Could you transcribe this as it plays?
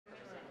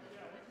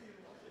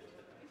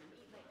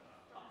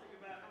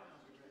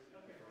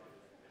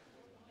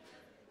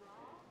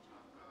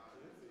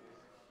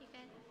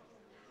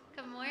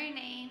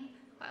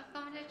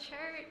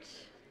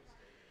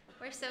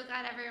We're so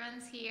glad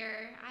everyone's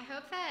here.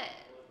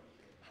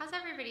 How's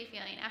everybody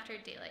feeling after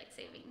daylight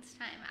savings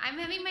time? I'm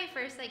having my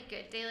first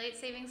good daylight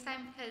savings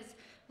time because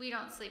we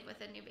don't sleep with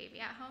a new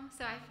baby at home.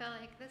 So I feel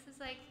like this is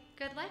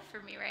good life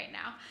for me right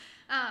now.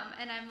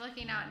 And I'm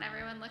looking out and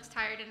everyone looks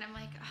tired and I'm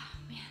like, oh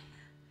man,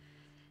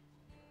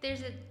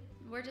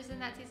 we're just in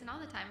that season all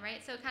the time,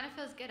 right? So it kind of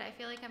feels good. I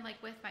feel like I'm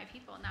with my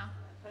people now.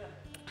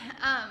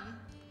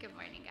 Good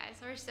morning, guys.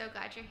 We're so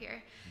glad you're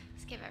here.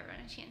 Let's give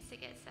everyone a chance to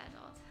get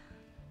settled.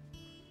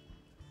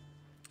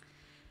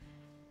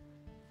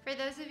 For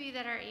those of you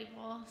that are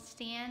able,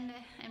 stand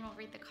and we'll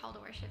read the call to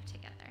worship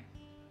together.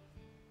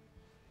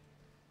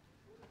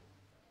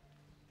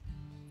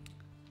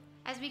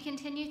 As we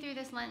continue through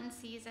this Lenten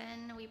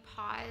season, we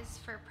pause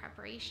for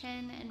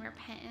preparation and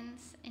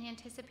repentance in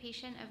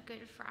anticipation of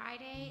Good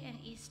Friday and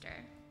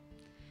Easter.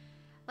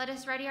 Let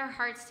us ready our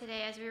hearts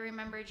today as we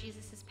remember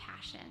Jesus'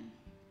 passion,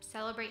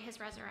 celebrate his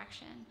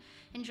resurrection,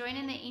 and join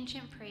in the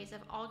ancient praise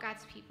of all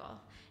God's people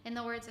in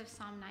the words of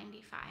Psalm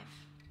 95.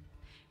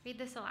 Read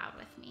this aloud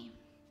with me.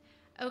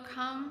 O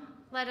come,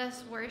 let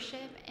us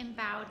worship and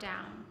bow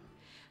down.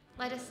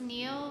 Let us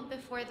kneel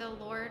before the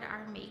Lord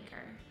our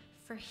Maker,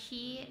 for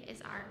he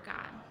is our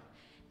God,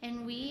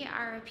 and we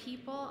are a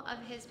people of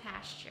his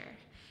pasture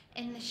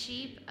and the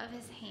sheep of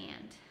his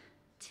hand.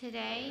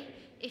 Today,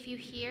 if you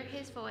hear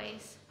his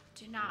voice,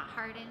 do not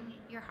harden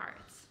your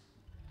hearts.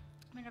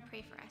 I'm going to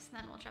pray for us,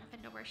 and then we'll jump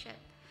into worship.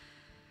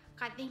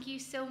 God, thank you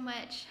so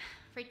much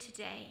for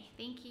today.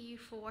 Thank you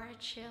for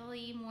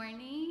chilly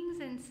mornings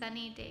and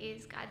sunny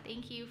days. God,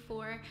 thank you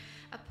for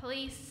a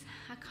place,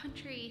 a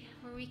country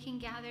where we can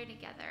gather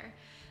together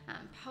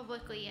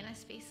publicly in a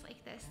space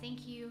like this.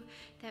 Thank you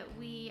that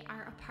we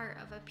are a part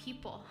of a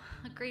people,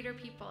 a greater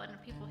people, and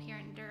a people here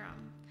in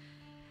Durham.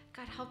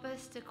 God, help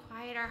us to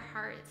quiet our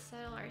hearts,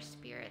 settle our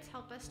spirits.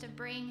 Help us to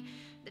bring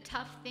the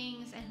tough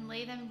things and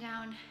lay them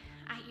down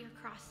at your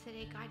cross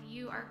today. God,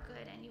 you are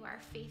good and you are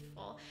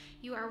faithful.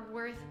 You are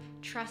worth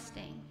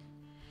trusting.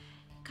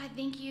 God,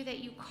 thank you that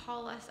you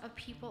call us a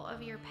people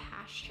of your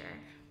pasture.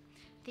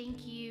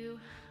 Thank you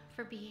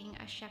for being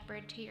a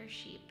shepherd to your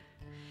sheep.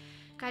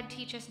 God,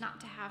 teach us not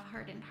to have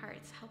hardened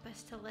hearts. Help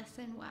us to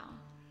listen well.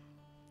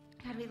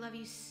 God, we love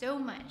you so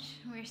much.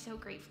 We're so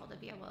grateful to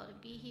be able to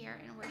be here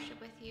and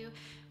worship with you.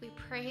 We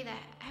pray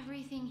that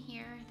everything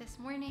here this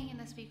morning and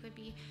this week would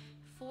be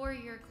for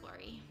your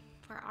glory,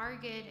 for our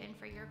good and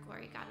for your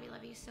glory. God, we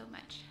love you so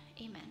much.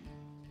 Amen.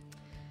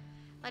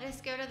 Let us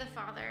go to the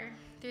Father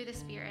through the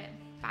Spirit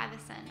by the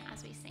Son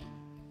as we sing.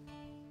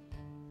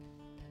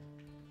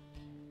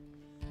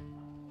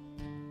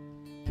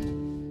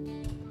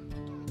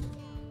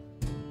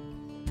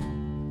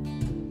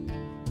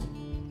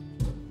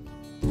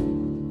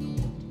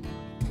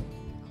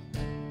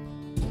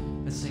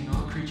 Let's sing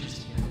all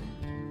creatures together.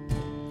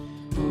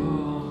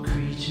 All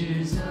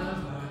creatures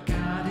of our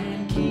God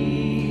and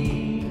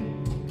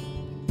King,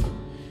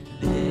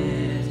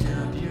 lift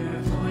up your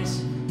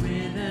voice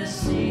with us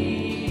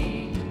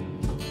sing.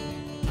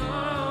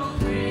 All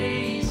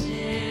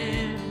praises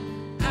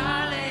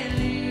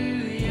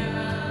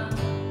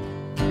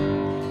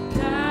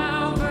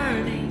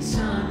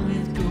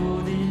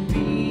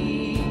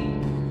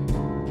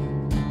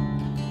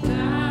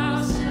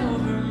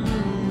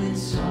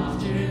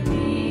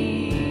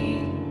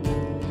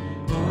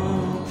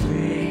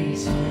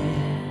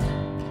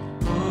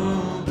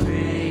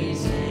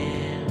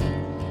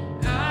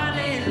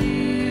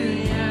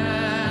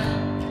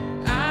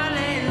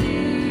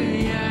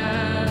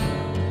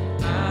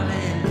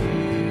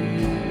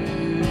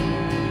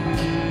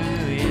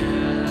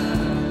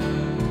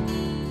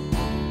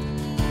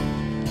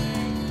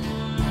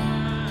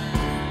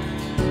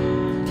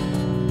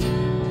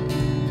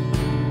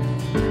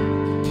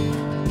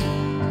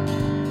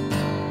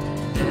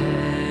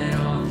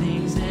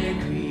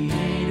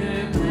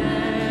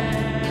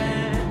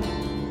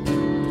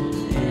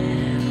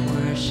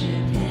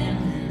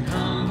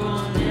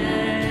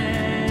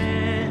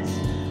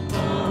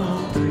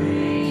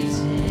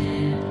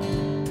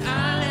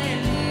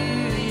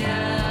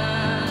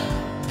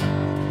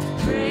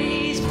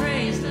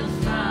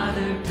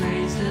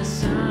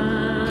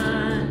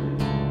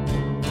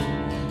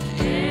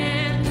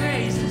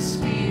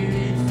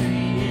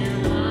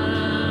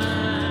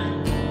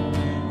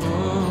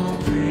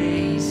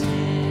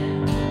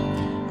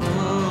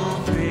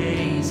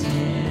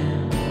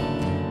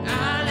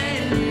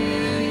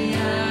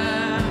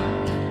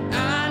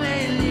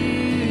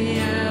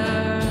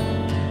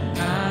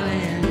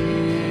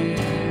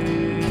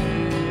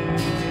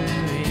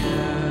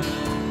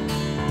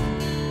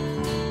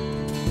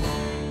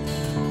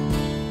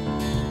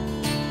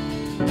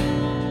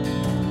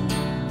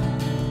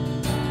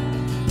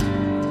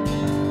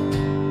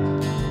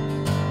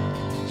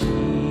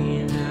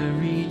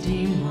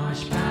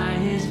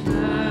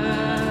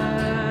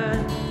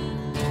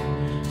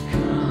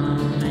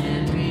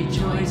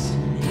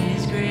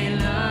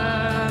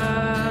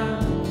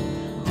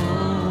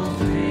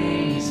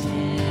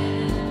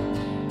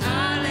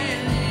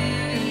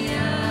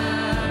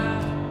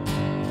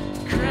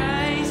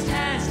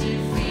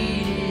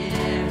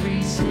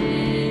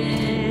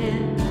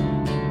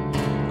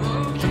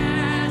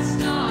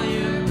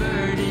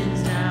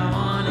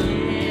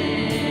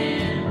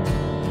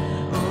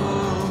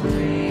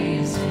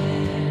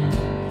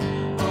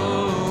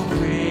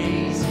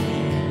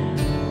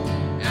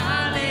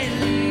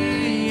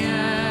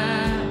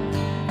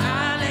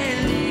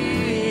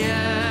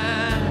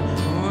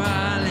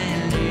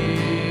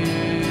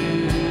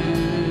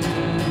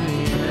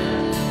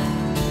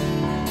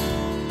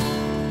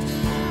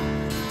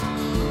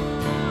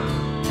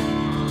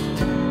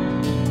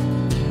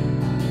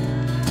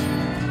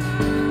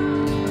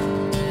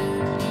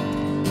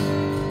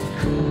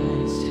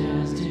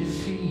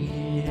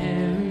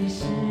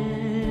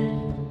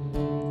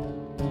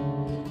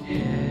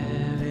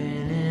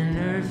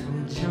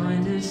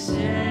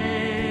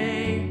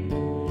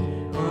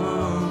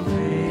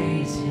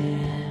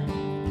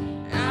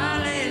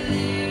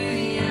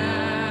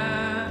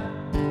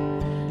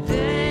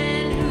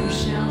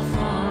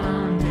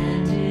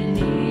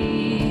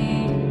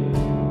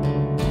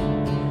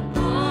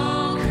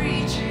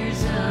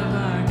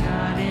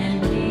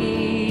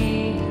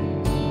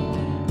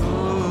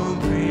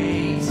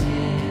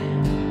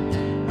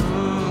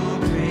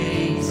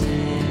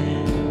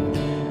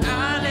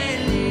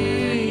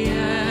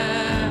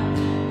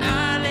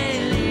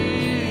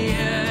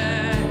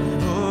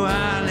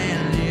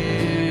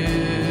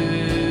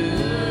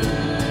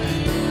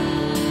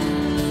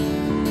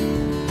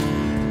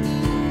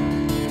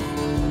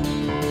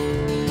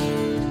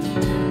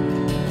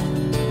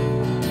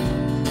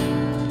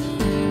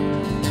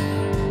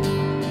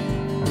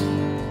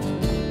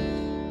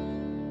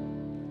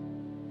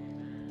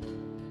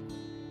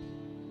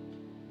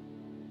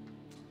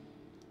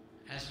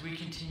we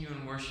continue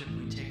in worship,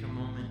 we take a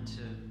moment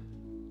to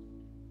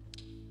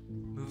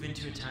move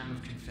into a time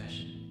of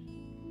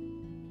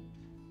confession.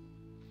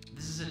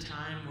 This is a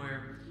time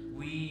where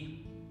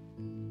we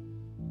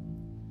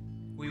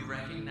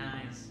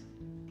recognize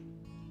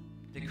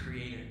the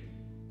Creator,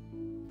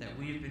 that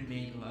we have been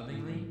made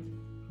lovingly,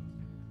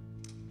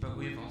 but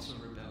we have also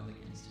rebelled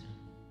against Him.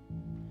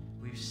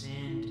 We've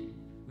sinned,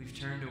 we've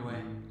turned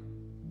away.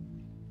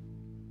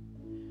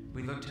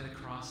 We look to the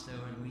cross,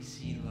 though, and we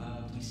see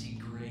love, we see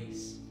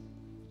grace.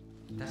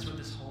 That's what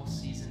this whole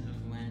season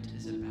of Lent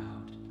is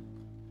about.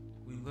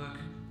 We look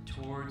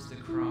towards the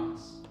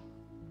cross,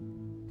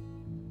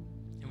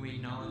 and we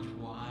acknowledge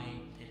why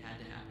it had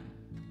to happen.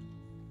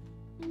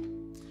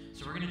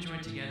 So we're going to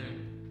join together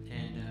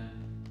and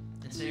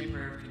say a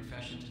prayer of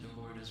confession to the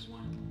Lord as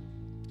one.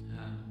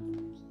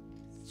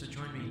 So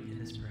join me in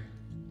this prayer.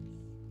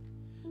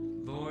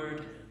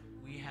 Lord,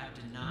 we have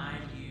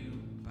denied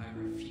you by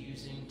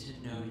refusing to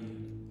know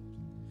you.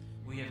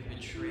 We have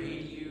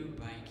betrayed you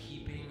by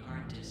keeping our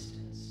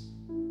distance.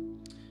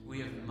 We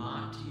have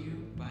mocked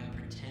you by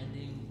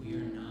pretending we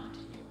are not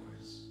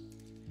yours.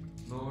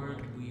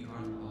 Lord, we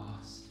are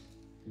lost.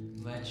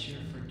 Let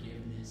your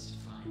forgiveness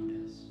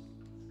find us.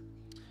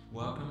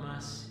 Welcome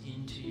us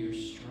into your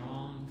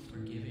strong,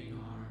 forgiving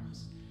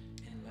arms,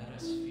 and let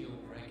us feel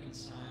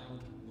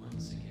reconciled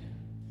once again.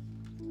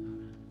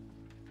 Amen.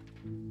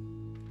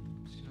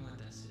 I'm just going to let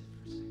that sit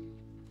for a second.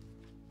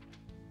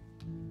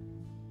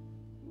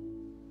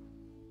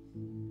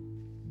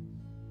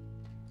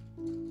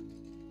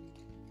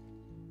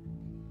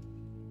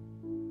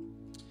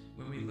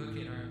 When we look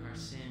at our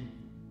sin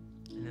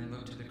and then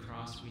look to the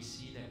cross, we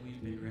see that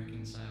we've been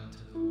reconciled to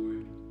the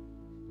Lord.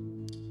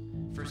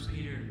 1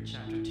 Peter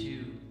chapter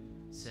 2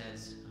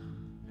 says,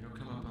 it'll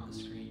come up on the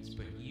screens,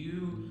 but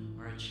you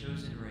are a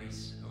chosen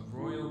race, a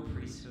royal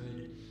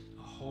priesthood,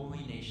 a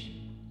holy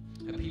nation,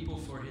 a people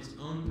for his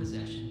own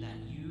possession, that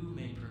you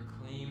may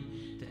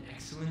proclaim the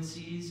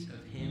excellencies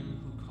of him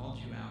who called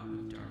you out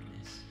of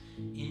darkness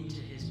into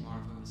his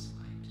marvelous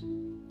light.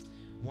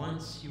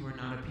 Once you were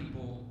not a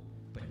people,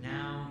 but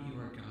now you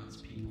are God's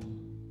people.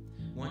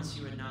 Once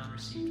you had not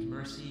received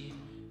mercy,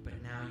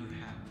 but now you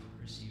have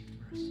received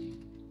mercy.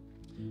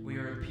 We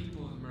are a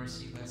people of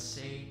mercy. Let's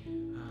say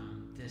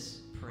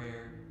this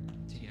prayer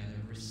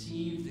together.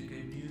 Receive the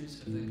good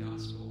news of the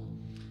gospel.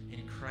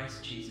 In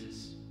Christ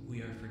Jesus,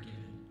 we are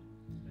forgiven.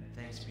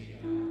 Thanks be to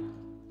God.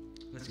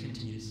 Let's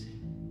continue to sing.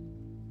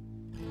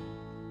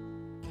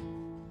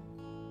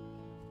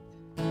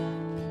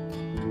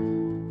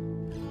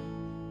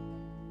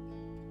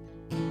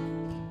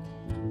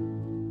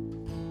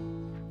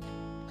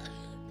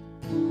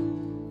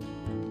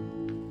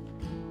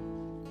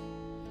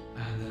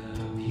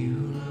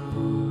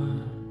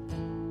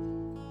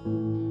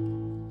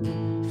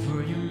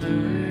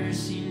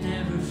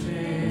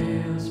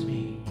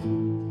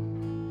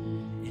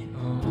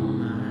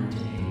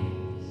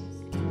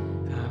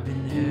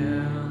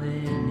 Held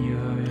in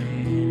your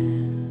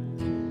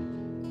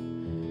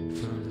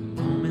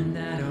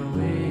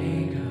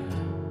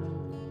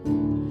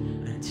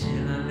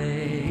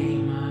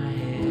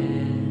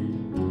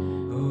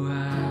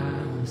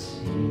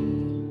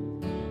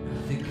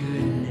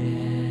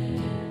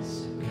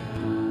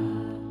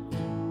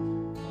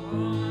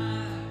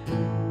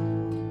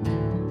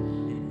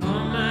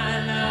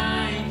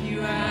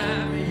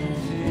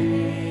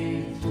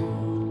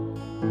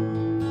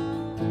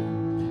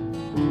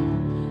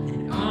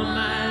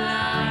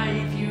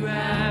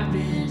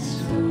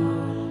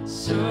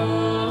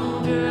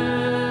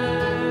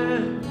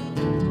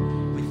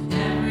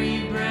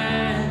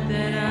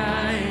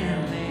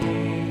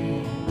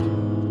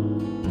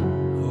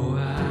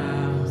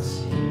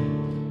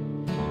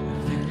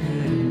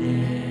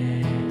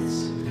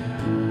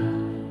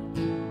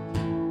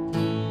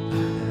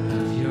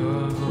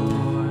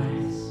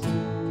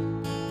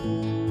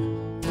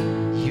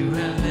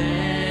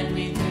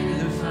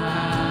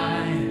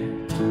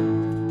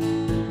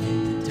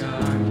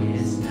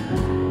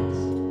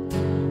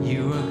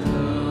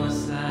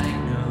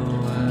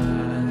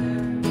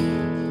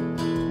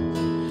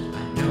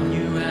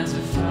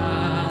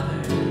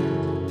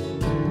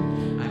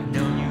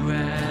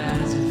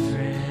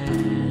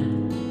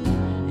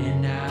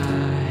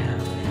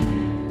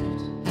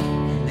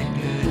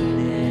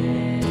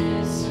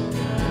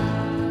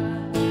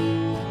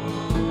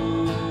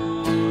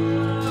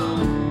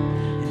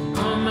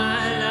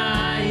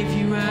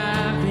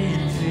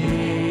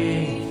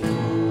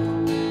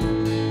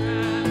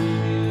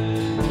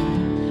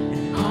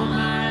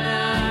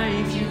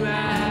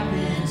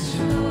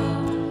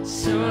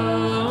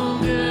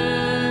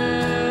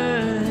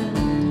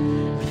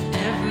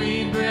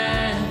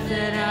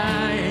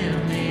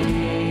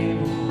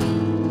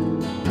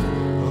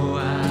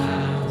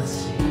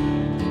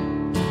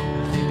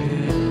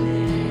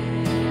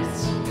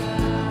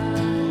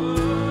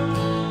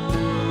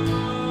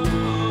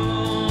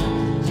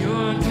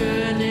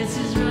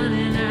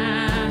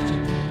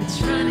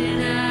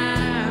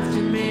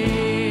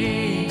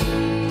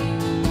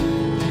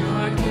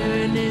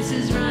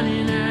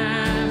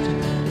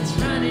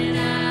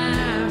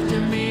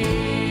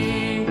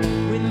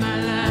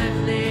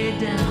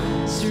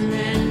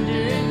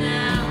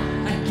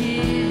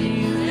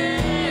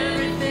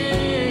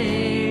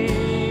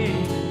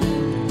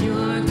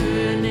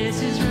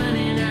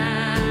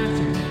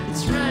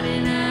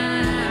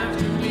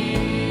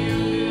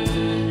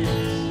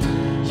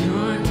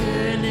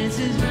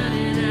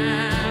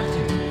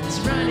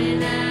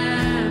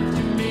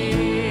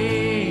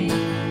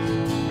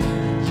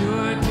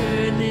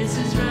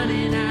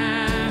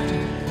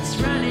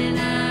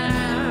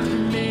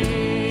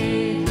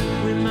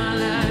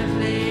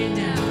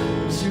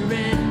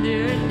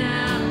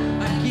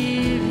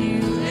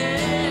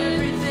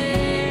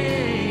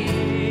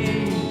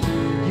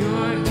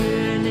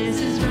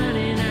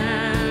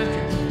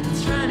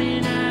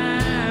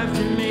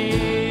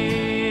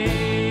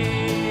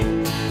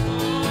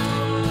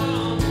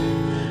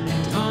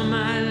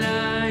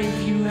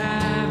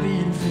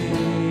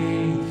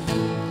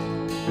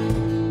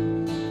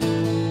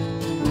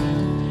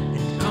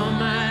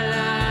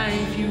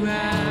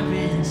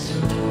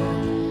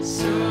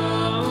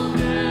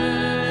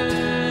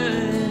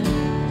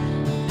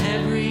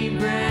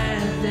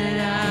breath that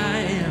I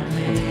am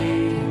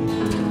able,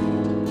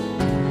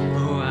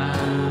 oh,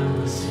 I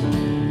will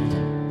sing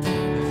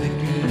of the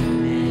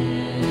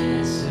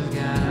goodness of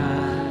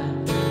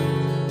God.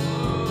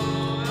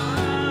 Oh,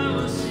 I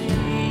will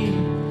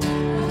sing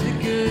of the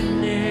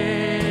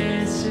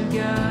goodness of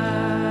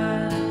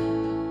God.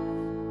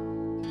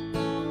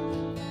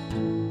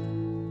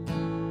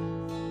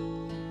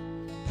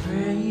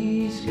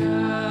 Praise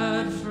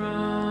God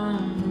from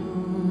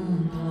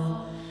whom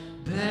all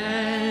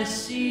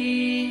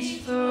blessings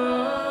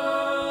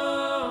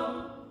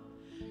flow.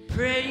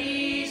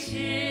 Praise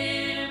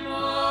Him,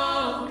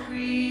 all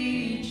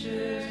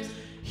creatures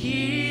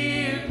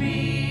here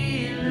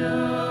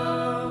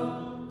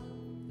below.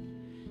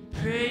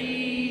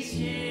 Praise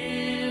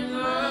Him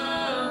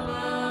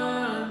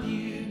above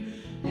you,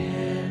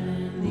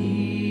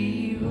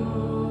 heavenly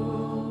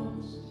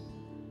hosts.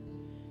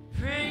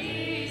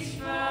 Praise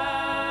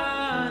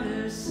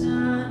Father,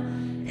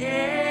 Son,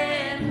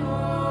 and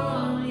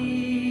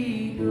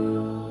Holy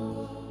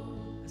Ghost.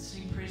 Let's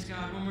sing praise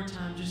God one more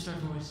time, just our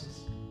voices.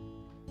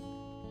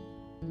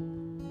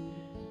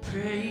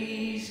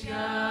 Praise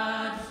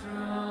God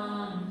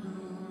from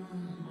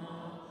whom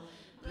all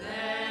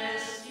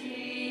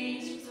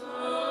blessings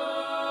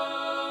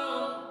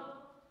flow.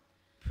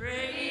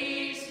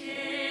 Praise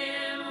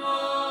Him,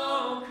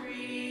 all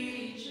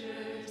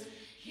creatures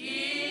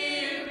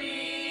here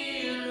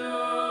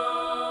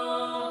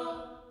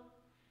below.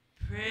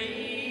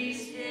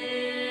 Praise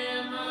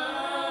Him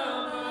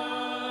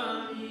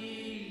above,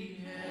 ye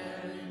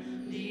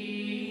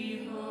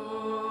heavenly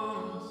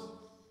hosts.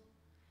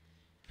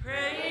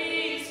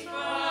 Praise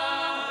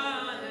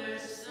Father,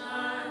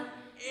 Son,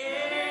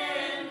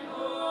 and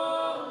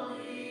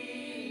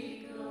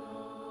Holy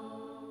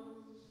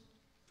Ghost.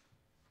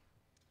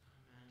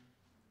 Amen.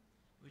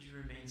 Would you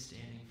remain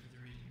standing for the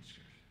reading of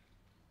Scripture?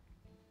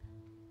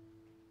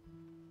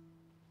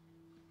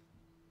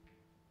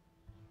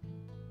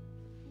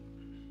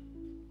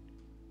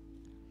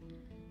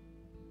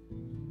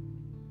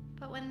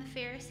 But when the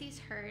Pharisees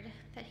heard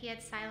that he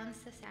had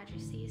silenced the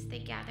Sadducees, they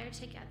gathered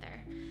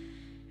together.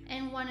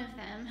 And one of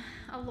them,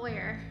 a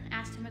lawyer,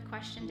 asked him a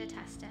question to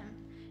test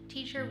him.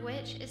 "Teacher,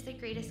 which is the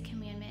greatest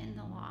commandment in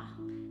the law?"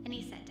 And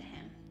he said to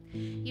him,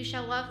 "You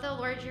shall love the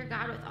Lord your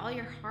God with all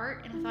your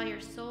heart and with all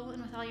your soul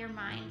and with all your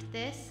mind.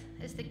 This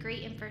is the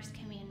great and first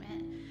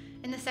commandment.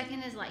 And the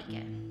second is like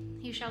it.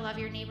 You shall love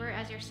your neighbor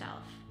as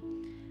yourself.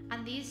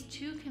 On these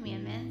two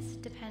commandments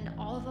depend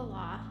all of the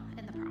law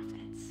and the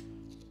prophets."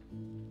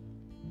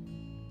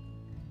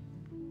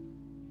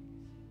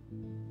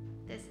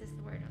 This is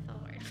the word of the Lord.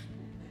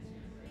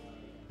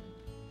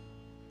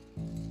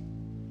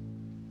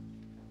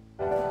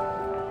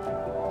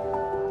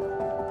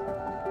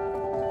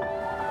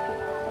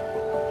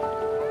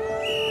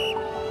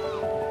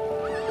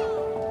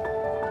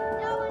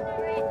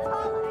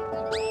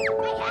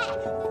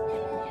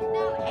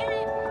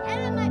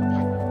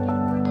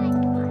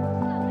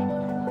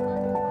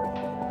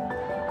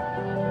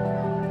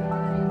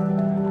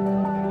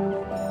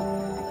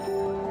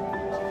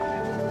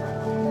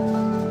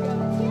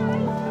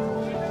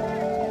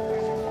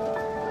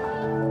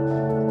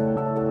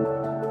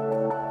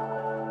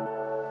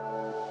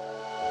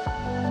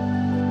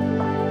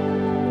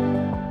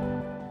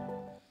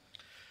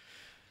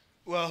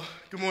 Well,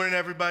 good morning,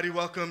 everybody.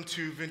 Welcome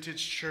to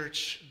Vintage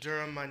Church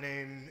Durham. My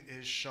name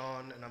is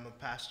Sean, and I'm a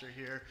pastor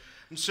here.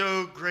 I'm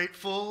so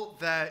grateful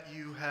that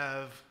you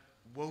have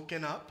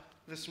woken up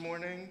this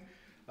morning.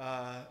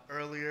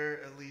 Earlier,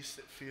 at least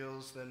it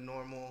feels than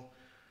normal.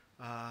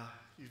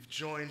 You've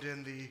joined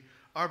in the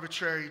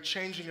arbitrary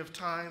changing of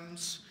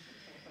times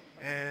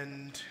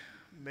and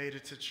made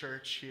it to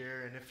church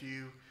here. And if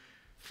you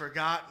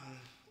forgot and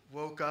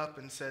woke up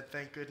and said,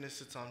 "Thank goodness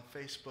it's on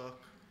Facebook,"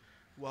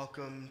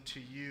 welcome to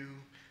you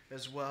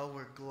as well.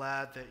 We're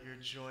glad that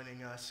you're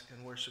joining us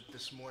in worship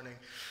this morning.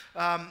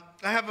 I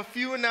have a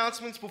few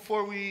announcements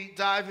before we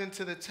dive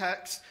into the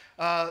text.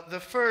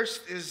 The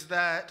first is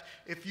that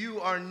if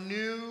you are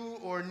new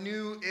or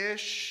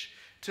new-ish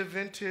to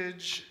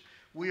Vintage,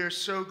 we are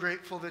so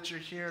grateful that you're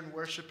here and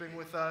worshiping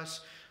with us.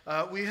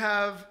 We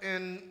have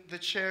in the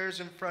chairs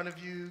in front of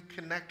you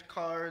Connect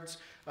cards.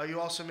 You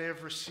also may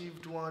have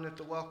received one at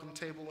the welcome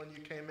table when you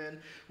came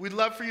in. We'd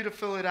love for you to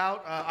fill it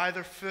out,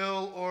 either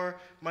Phil or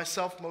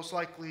myself, most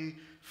likely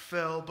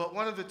Phil, but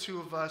one of the two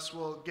of us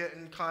will get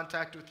in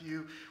contact with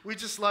you. We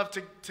just love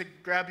to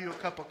grab you a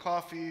cup of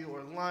coffee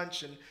or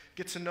lunch and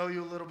get to know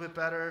you a little bit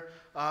better,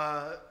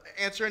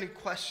 answer any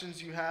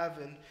questions you have,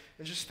 and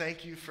just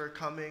thank you for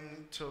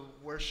coming to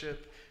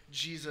worship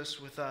Jesus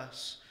with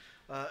us.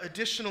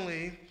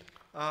 Additionally,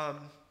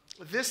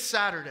 this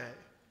Saturday,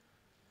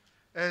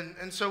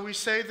 and so we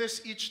say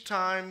this each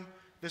time.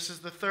 This is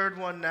the third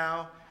one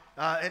now.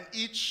 And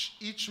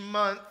each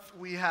month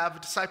we have a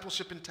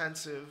discipleship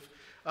intensive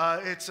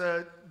It's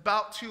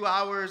about 2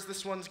 hours.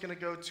 This one's going to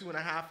go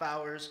 2.5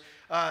 hours.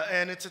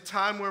 And it's a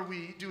time where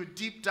we do a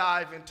deep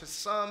dive into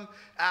some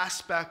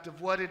aspect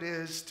of what it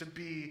is to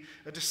be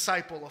a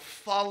disciple, a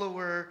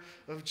follower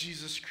of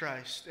Jesus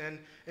Christ. And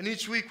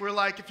each week we're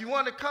like, if you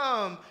want to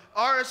come,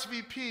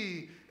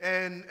 RSVP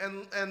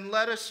and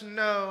let us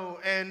know.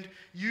 And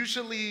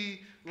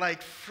usually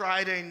like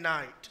Friday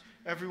night,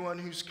 everyone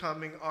who's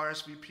coming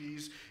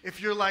RSVPs.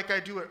 If you're like I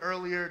do it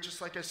earlier, just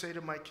like I say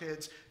to my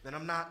kids, then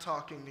I'm not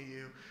talking to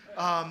you.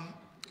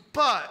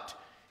 But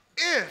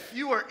if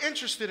you are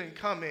interested in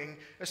coming,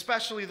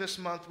 especially this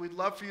month, we'd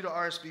love for you to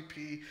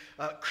RSVP.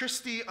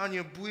 Christy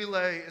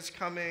Anyabuile is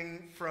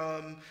coming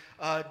from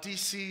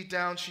DC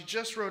down. She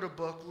just wrote a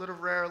book,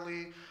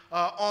 literarily,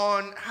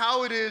 on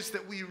how it is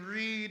that we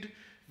read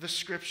the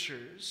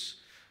scriptures.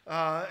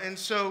 And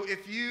so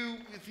if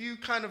you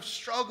kind of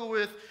struggle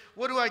with,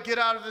 what do I get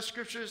out of the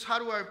scriptures? How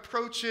do I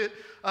approach it?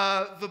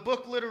 The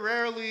book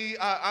literarily,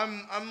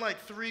 I'm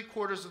like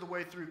 3/4 of the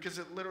way through because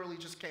it literally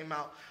just came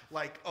out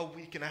like a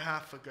week and a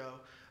half ago.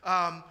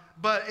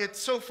 But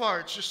so far,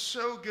 it's just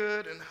so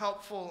good and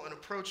helpful and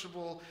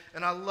approachable.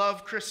 And I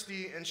love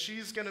Christy, and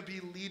she's going to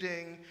be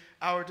leading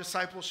our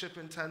discipleship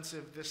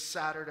intensive this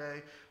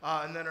Saturday.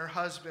 And then her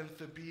husband,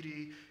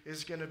 Thabiti,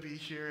 is going to be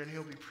here, and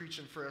he'll be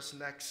preaching for us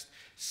next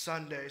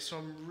Sunday. So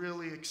I'm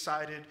really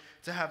excited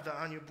to have the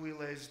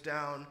Anyabuiles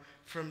down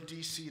from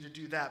DC to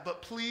do that.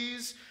 But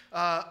please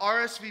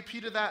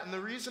RSVP to that. And the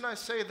reason I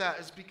say that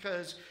is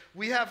because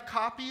we have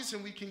copies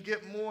and we can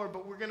get more,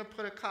 but we're going to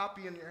put a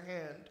copy in your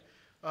hand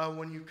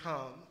when you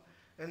come.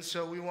 And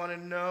so we want to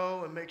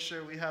know and make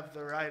sure we have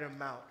the right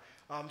amount.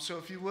 So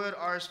if you would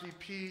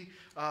RSVP,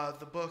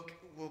 the book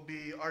will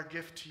be our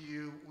gift to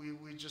you.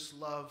 We just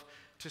love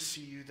to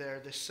see you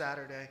there this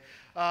Saturday.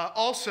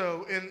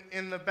 Also,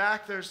 in the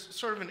back, there's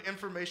sort of an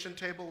information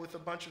table with a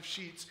bunch of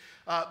sheets.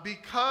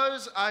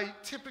 Because I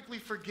typically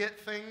forget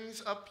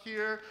things up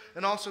here,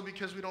 and also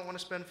because we don't want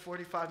to spend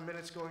 45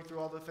 minutes going through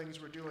all the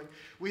things we're doing,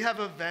 we have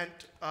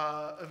event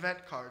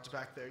cards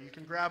back there. You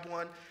can grab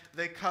one.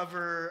 They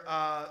cover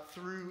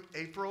through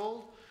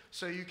April,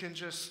 so you can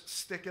just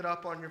stick it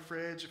up on your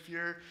fridge.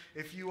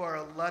 If you are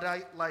a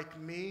Luddite like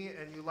me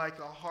and you like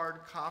a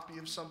hard copy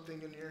of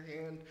something in your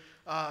hand,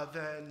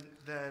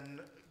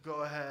 then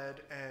go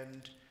ahead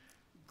and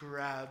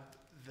grab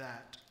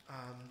that.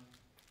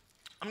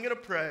 I'm going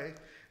to pray,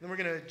 then we're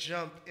going to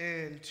jump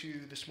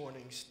into this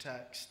morning's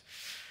text.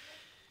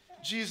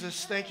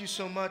 Jesus, thank you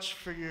so much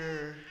for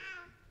your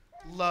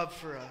love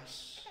for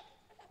us.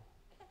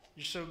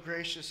 You're so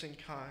gracious and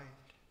kind.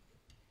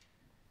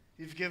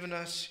 You've given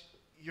us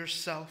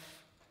yourself.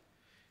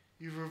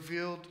 You've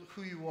revealed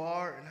who you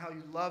are and how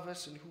you love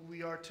us and who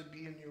we are to be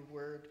in your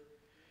word.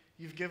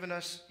 You've given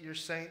us your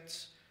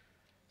saints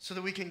so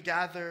that we can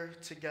gather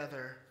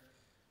together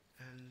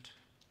and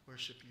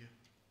worship you.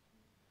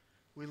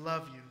 We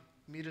love you.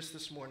 Meet us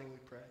this morning, we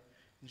pray.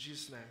 In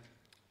Jesus' name,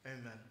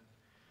 amen.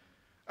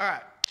 All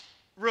right,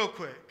 real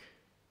quick.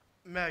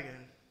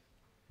 Megan,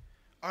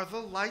 are the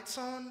lights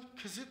on?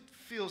 Because it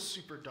feels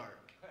super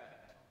dark.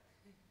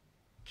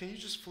 Can you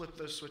just flip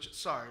those switches?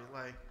 Sorry,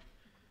 right?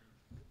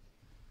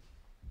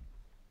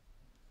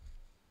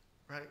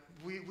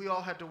 We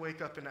all had to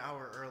wake up an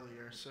hour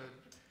earlier, so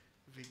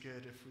it'd be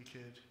good if we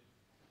could.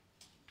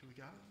 Do we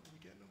got it? Are we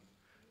getting them?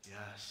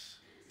 Yes.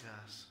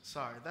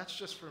 Sorry, that's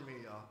just for me,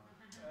 y'all.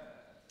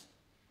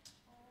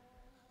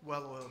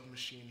 Well-oiled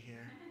machine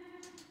here.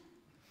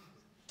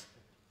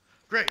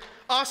 Great.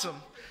 Awesome.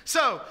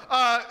 So,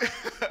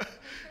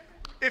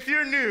 if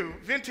you're new,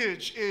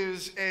 Vintage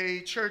is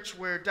a church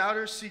where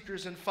doubters,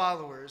 seekers, and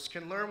followers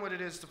can learn what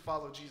it is to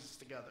follow Jesus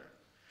together.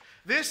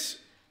 This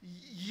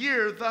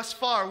year thus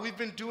far, we've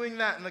been doing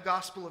that in the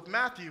Gospel of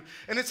Matthew.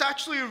 And it's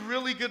actually a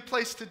really good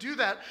place to do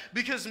that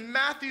because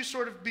Matthew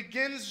sort of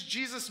begins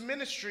Jesus'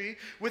 ministry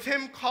with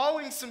him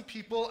calling some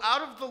people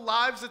out of the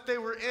lives that they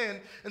were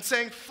in and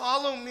saying,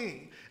 "Follow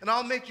me, and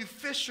I'll make you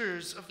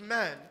fishers of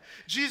men."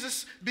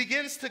 Jesus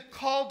begins to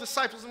call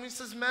disciples, and when he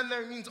says men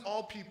there, he means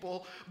all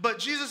people, but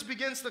Jesus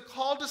begins to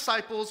call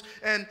disciples,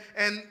 and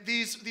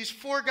these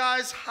four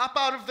guys hop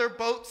out of their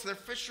boats, they're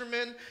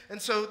fishermen,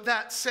 and so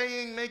that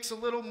saying makes a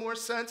little more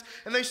sense,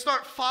 and they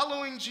start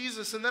following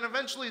Jesus, and then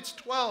eventually it's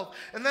 12,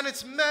 and then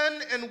it's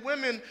men and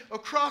women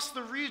across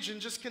the region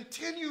just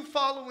continue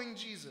following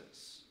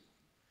Jesus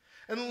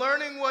and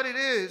learning what it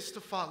is to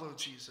follow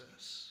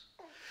Jesus.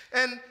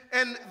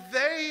 And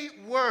they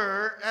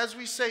were, as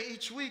we say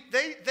each week,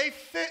 they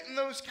fit in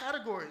those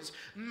categories.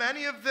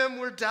 Many of them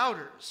were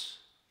doubters.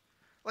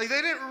 Like,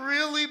 they didn't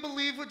really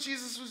believe what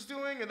Jesus was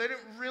doing, and they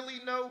didn't really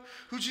know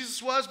who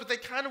Jesus was, but they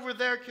kind of were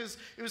there because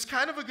it was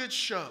kind of a good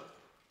show.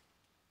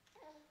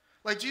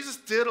 Like, Jesus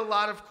did a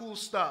lot of cool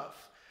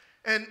stuff.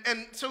 And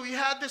so he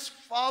had this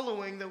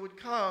following that would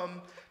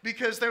come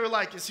because they were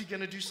like, is he going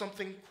to do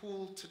something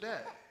cool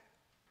today?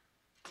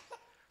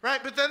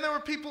 Right? But then there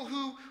were people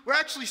who were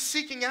actually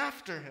seeking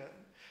after him.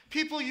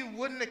 People you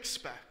wouldn't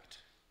expect.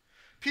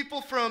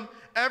 People from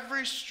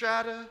every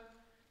strata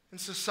in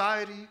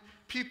society.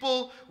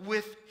 People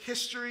with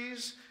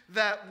histories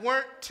that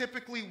weren't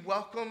typically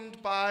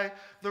welcomed by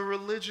the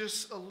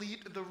religious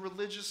elite, the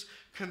religious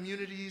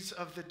communities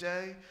of the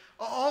day.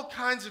 All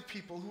kinds of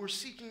people who were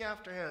seeking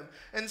after him.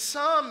 And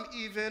some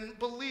even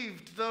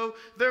believed, though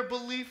their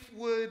belief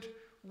would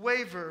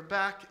waver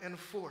back and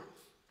forth.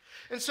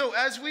 And so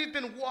as we've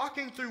been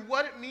walking through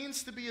what it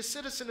means to be a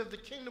citizen of the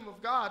kingdom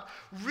of God,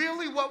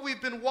 really what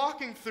we've been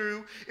walking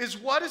through is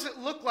what does it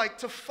look like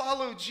to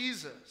follow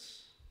Jesus?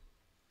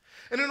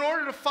 And in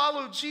order to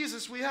follow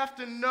Jesus, we have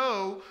to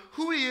know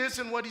who he is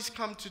and what he's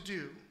come to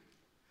do.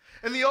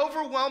 And the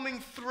overwhelming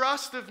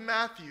thrust of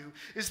Matthew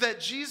is that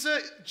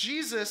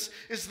Jesus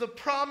is the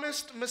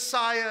promised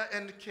Messiah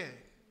and King,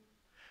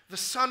 the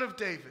Son of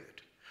David,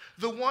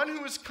 the one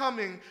who is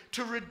coming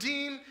to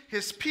redeem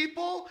his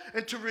people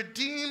and to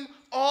redeem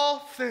all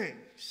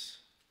things.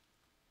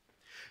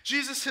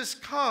 Jesus has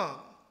come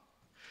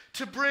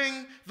to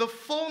bring the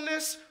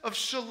fullness of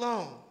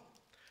shalom,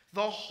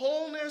 the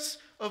wholeness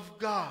of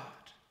God,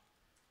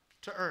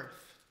 to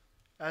earth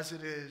as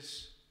it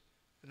is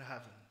in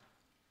heaven.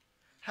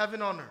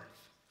 Heaven on earth.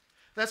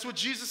 That's what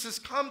Jesus has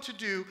come to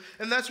do,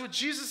 and that's what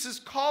Jesus is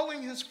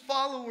calling his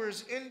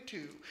followers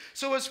into.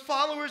 So as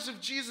followers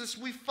of Jesus,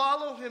 we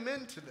follow him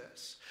into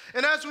this.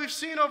 And as we've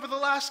seen over the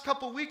last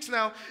couple weeks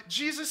now,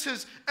 Jesus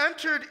has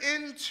entered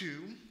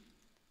into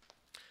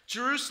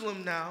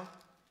Jerusalem now,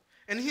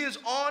 and he is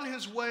on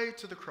his way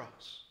to the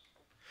cross.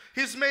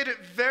 He's made it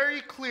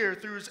very clear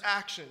through his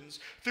actions,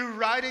 through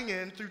riding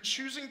in, through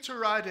choosing to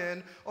ride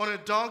in on a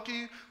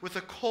donkey with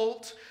a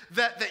colt,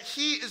 that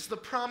he is the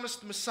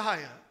promised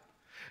Messiah.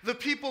 The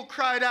people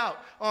cried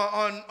out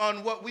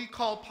on what we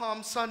call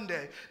Palm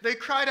Sunday. They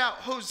cried out,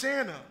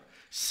 "Hosanna,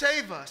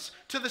 save us,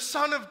 to the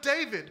Son of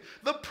David,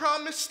 the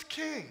promised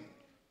King."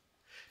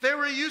 They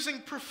were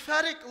using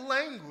prophetic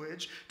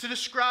language to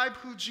describe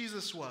who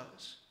Jesus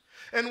was.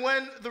 And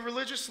when the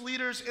religious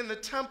leaders in the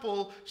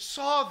temple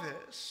saw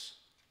this,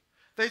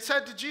 they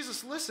said to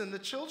Jesus, "Listen, the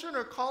children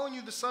are calling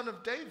you the Son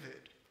of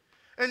David."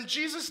 And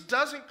Jesus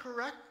doesn't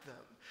correct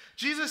them.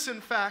 Jesus,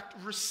 in fact,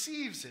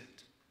 receives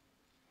it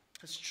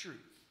as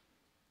truth.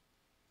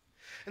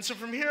 And so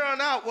from here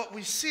on out, what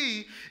we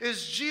see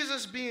is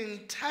Jesus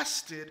being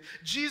tested,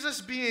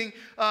 Jesus being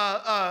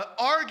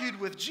argued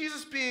with,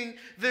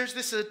 there's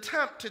this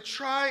attempt to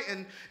try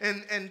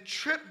and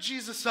trip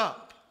Jesus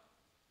up.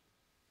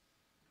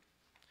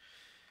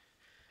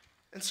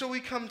 And so we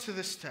come to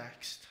this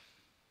text.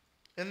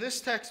 In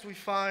this text we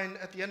find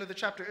at the end of the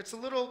chapter, it's a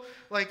little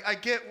like, I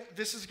get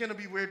this is going to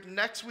be weird.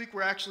 Next week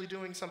we're actually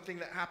doing something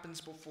that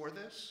happens before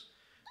this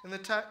in the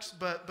text,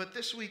 but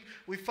this week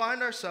we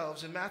find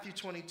ourselves in Matthew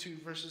 22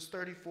 verses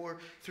 34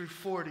 through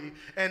 40,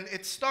 and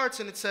it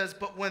starts and it says,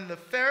 "But when the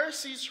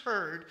Pharisees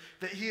heard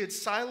that he had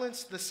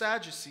silenced the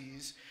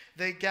Sadducees,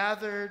 they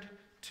gathered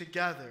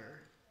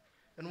together,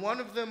 and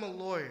one of them, a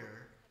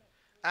lawyer,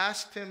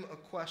 asked him a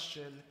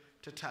question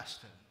to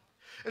test him."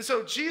 And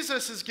so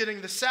Jesus is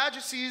getting the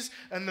Sadducees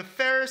and the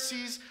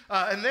Pharisees,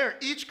 and they're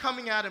each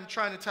coming at him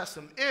trying to test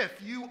him.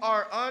 If you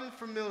are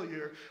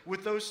unfamiliar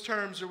with those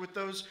terms or with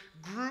those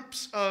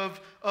groups of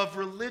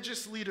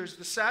religious leaders,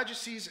 the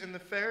Sadducees and the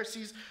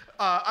Pharisees,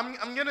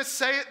 I'm going to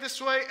say it this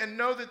way and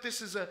know that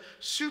this is a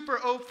super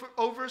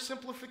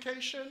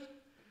oversimplification,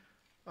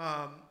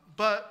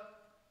 but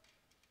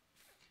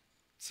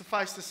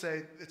suffice to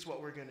say, it's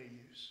what we're going to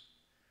use.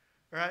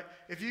 Right?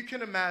 If you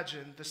can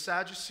imagine, the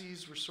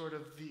Sadducees were sort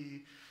of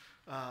the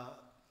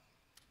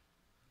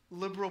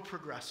liberal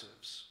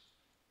progressives,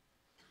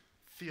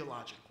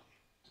 theologically.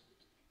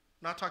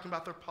 We're not talking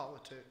about their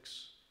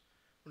politics.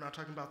 We're not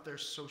talking about their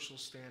social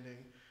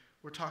standing.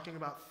 We're talking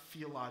about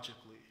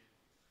theologically.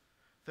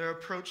 Their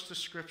approach to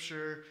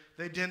Scripture,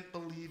 they didn't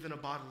believe in a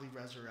bodily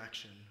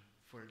resurrection,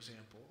 for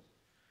example.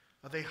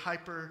 They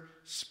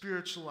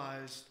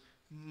hyper-spiritualized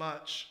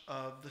much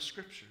of the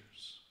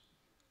Scriptures.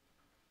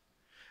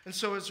 And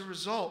so as a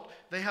result,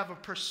 they have a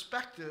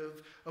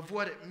perspective of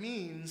what it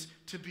means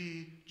to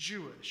be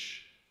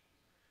Jewish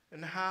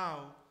and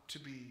how to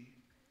be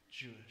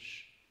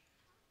Jewish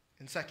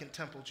in Second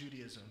Temple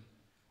Judaism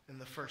in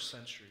the first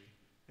century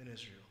in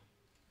Israel.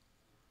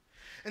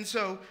 And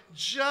so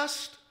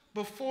just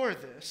before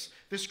this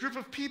group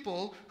of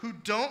people who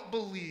don't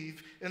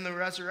believe in the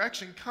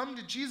resurrection come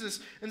to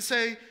Jesus and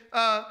say,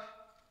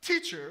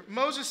 "Teacher,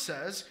 Moses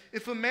says,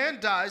 if a man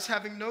dies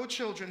having no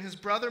children, his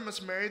brother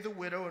must marry the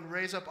widow and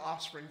raise up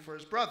offspring for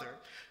his brother.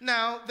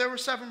 Now, there were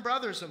 7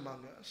 brothers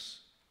among us."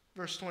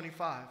 Verse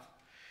 25.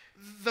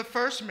 "The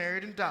first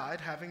married and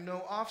died, having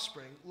no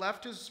offspring,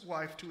 left his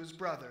wife to his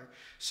brother.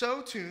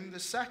 So too the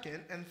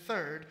second and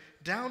third,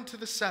 down to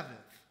the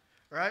 7th.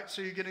 All right,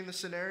 so you're getting the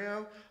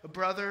scenario. A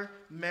brother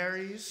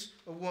marries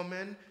a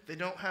woman. They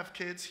don't have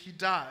kids. He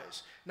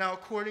dies. Now,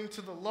 according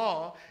to the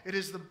law, it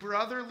is the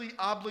brotherly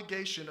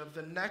obligation of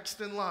the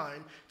next in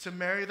line to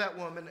marry that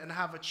woman and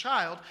have a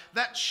child.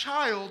 That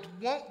child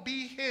won't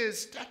be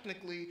his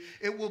technically.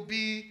 It will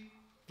be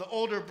the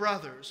older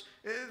brother's.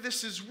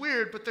 This is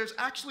weird, but there's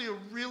actually a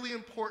really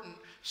important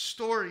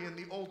story in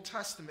the Old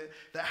Testament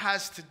that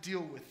has to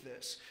deal with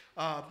this.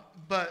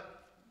 But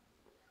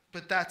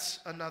that's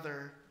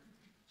another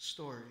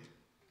story.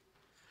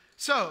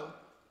 So,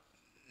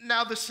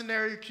 now the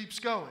scenario keeps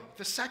going.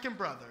 The second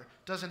brother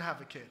doesn't have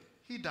a kid.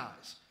 He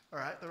dies. All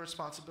right, the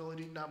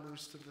responsibility now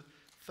moves to the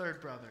third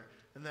brother,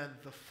 and then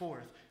the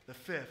fourth, the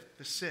fifth,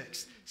 the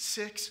sixth.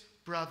 6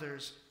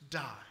 brothers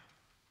die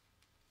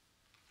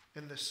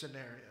in this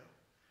scenario.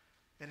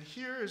 And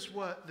here is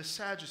what the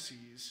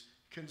Sadducees'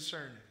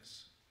 concern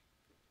is.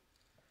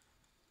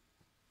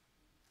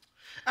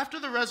 After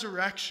the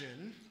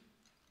resurrection,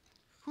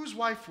 whose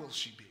wife will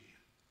she be?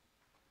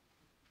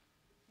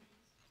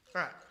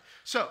 All right.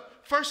 So,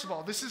 first of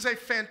all, this is a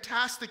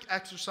fantastic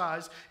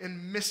exercise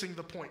in missing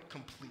the point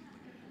completely.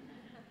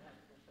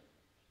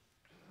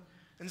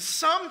 And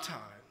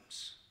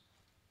sometimes,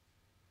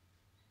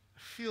 I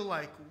feel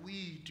like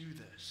we do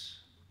this.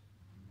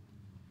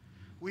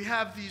 We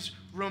have these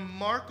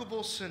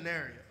remarkable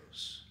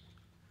scenarios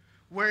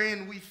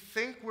wherein we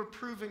think we're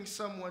proving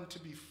someone to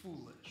be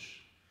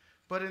foolish,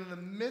 but in the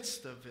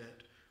midst of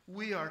it,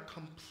 we are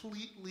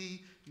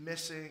completely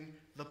missing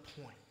the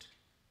point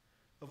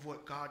of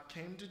what God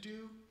came to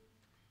do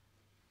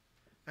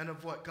and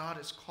of what God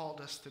has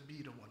called us to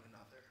be to one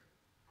another.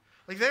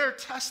 Like, they are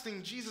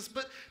testing Jesus,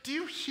 but do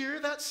you hear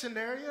that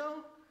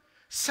scenario?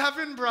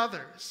 7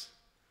 brothers.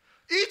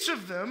 Each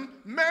of them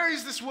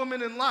marries this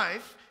woman in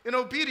life in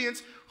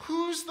obedience.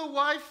 Who's the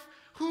wife?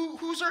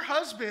 Who's her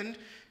husband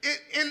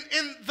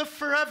in the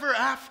forever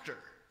after?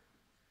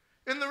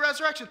 In the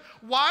resurrection.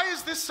 Why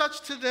is this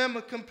such to them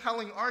a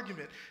compelling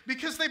argument?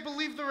 Because they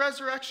believe the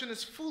resurrection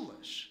is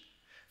foolish.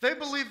 They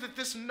believe that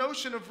this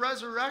notion of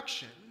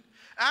resurrection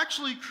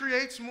actually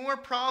creates more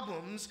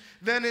problems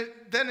than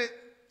it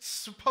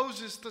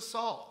supposes to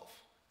solve.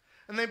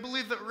 And they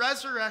believe that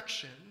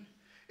resurrection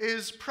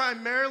is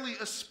primarily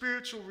a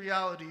spiritual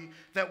reality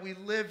that we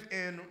live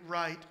in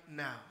right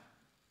now.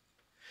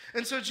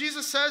 And so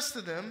Jesus says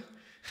to them,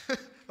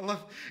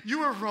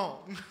 you are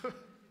wrong.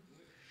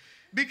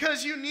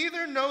 Because you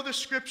neither know the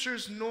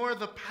scriptures nor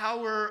the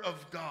power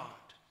of God.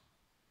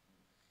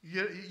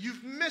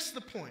 You've missed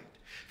the point.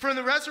 For in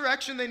the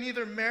resurrection they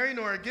neither marry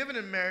nor are given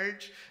in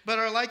marriage, but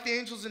are like the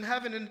angels in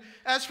heaven. And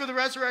as for the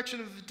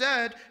resurrection of the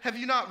dead, have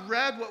you not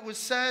read what was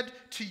said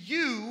to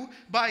you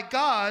by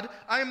God?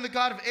 I am the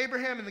God of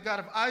Abraham and the God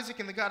of Isaac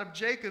and the God of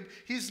Jacob.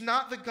 He's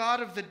not the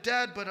God of the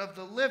dead, but of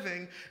the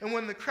living. And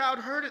when the crowd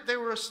heard it, they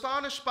were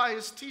astonished by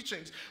his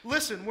teachings.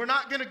 Listen, we're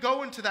not going to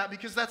go into that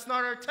because that's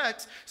not our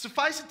text.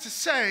 Suffice it to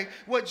say,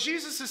 what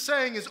Jesus is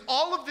saying is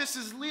all of this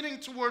is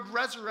leading toward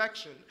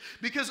resurrection.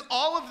 Because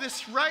all of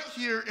this right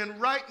here and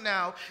right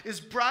now is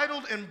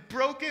bridled and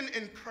broken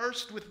and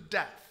cursed with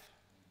death.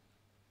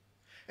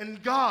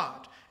 And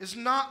God is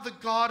not the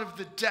God of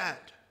the dead,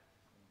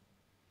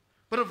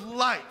 but of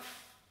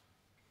life,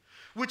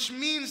 which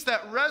means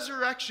that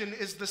resurrection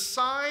is the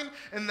sign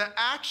and the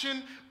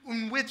action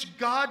in which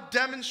God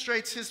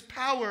demonstrates his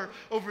power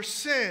over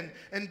sin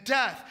and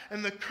death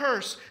and the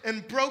curse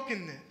and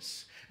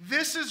brokenness.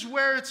 This is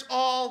where it's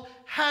all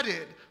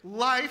headed.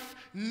 Life,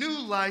 new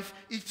life,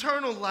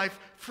 eternal life,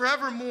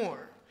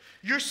 forevermore.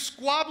 You're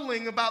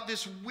squabbling about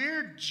this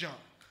weird junk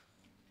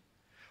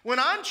when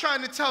I'm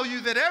trying to tell you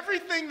that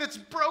everything that's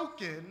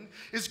broken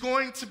is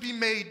going to be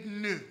made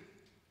new.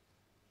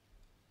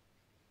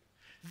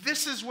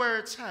 This is where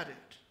it's headed.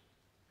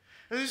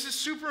 And this is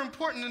super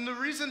important. And the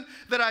reason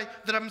that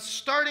I'm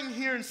starting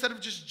here instead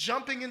of just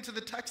jumping into the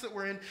text that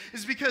we're in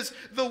is because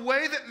the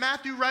way that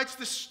Matthew writes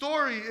this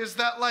story is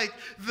that, like,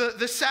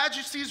 the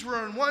Sadducees were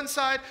on one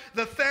side,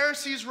 the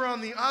Pharisees were on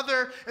the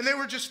other, and they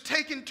were just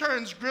taking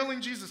turns grilling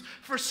Jesus.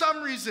 For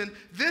some reason,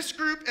 this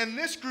group and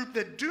this group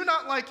that do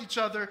not like each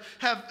other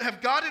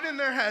have got it in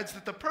their heads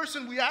that the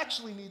person we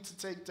actually need to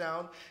take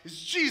down is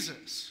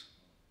Jesus.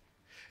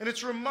 And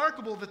it's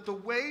remarkable that the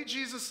way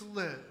Jesus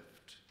lived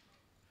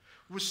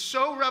was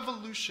so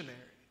revolutionary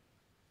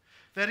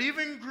that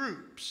even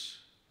groups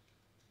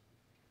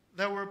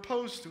that were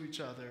opposed to each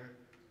other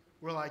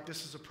were like,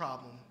 this is a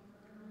problem.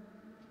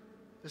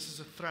 This is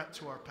a threat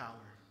to our power.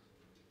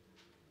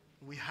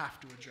 We have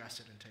to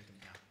address it and take them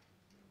down.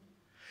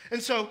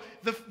 And so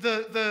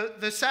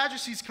the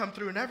Sadducees come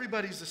through and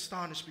everybody's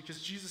astonished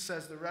because Jesus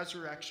says the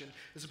resurrection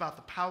is about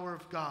the power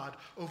of God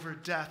over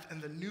death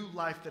and the new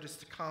life that is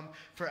to come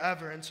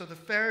forever. And so the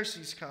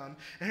Pharisees come,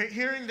 and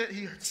hearing that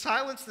he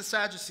silenced the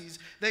Sadducees,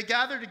 they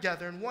gather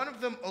together, and one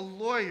of them, a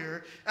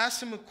lawyer,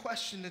 asks him a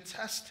question to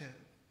test him.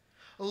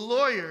 A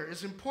lawyer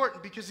is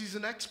important because he's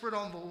an expert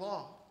on the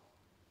law.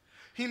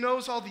 He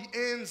knows all the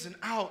ins and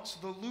outs,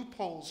 the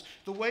loopholes,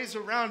 the ways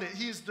around it.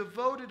 He has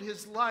devoted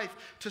his life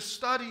to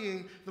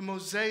studying the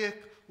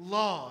Mosaic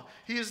law.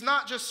 He is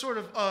not just sort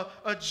of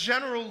a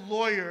general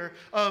lawyer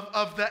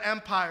of the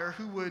empire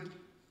who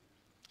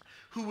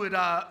would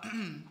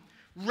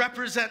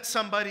represent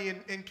somebody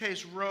in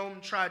case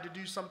Rome tried to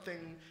do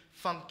something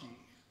funky.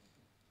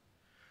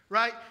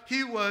 Right?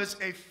 He was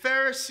a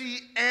Pharisee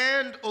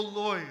and a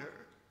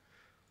lawyer,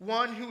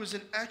 one who was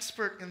an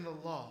expert in the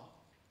law.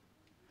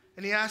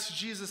 And he asked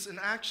Jesus an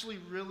actually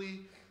really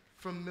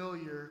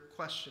familiar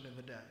question in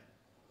the day,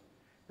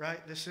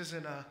 right? This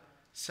isn't a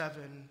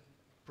 7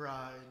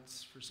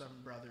 brides, for 7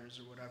 brothers,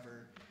 or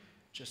whatever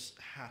just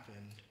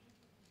happened.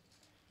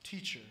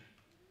 Teacher,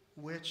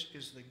 which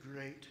is the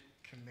great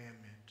commandment?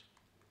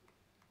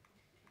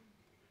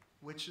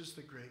 Which is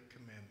the great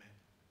commandment?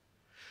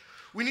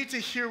 We need to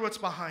hear what's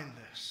behind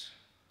this.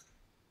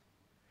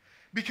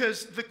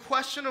 Because the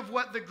question of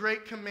what the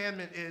great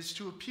commandment is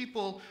to a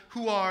people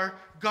who are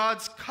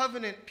God's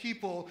covenant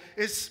people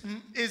is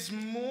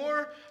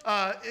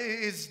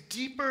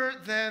deeper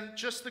than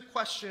just the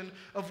question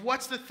of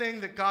what's the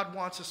thing that God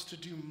wants us to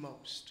do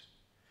most.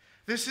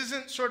 This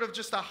isn't sort of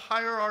just a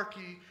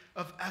hierarchy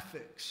of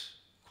ethics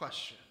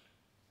question.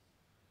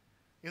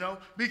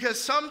 Because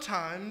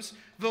sometimes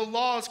the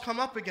laws come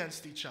up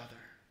against each other.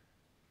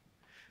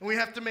 And we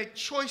have to make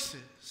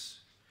choices.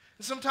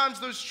 And sometimes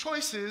those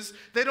choices,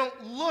 they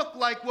don't look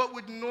like what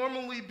would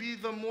normally be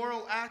the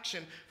moral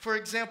action. For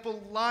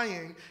example,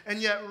 lying. And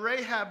yet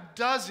Rahab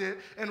does it,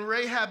 and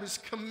Rahab is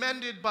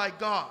commended by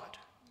God.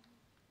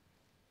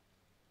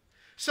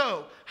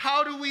 So,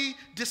 how do we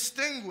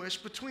distinguish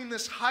between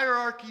this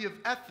hierarchy of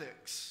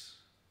ethics?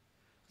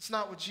 It's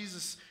not what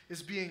Jesus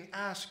is being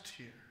asked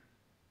here.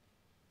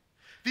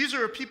 These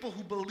are a people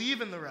who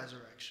believe in the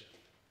resurrection.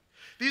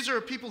 These are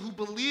a people who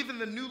believe in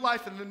the new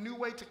life and the new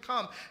way to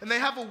come. And they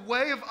have a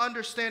way of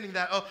understanding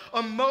that,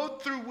 a mode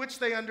through which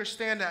they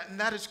understand that, and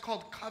that is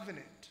called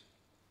covenant.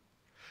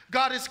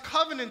 God is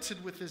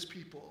covenanted with his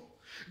people.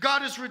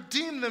 God has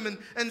redeemed them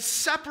and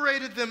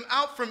separated them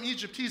out from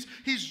Egypt.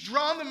 He's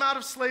drawn them out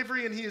of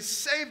slavery and he has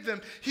saved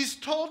them. He's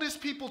told his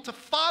people to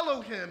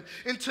follow him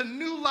into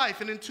new life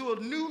and into a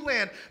new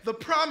land, the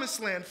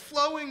promised land,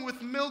 flowing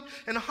with milk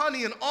and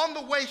honey. And on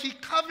the way, he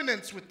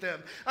covenants with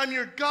them. I'm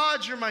your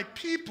God, you're my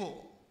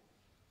people.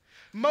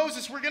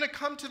 Moses, we're going to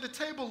come to the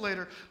table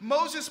later.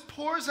 Moses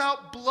pours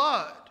out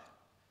blood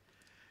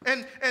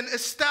and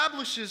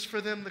establishes for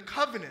them the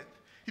covenant.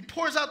 He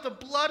pours out the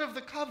blood of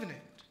the covenant.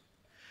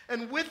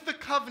 And with the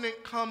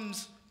covenant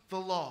comes the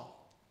law.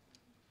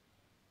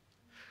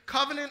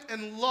 Covenant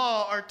and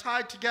law are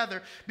tied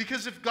together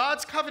because if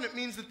God's covenant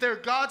means that they're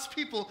God's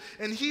people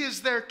and he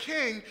is their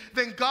king,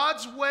 then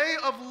God's way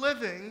of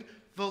living,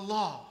 the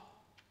law.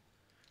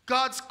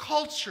 God's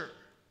culture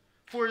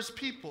for his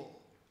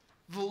people,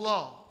 the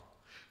law.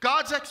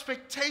 God's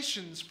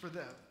expectations for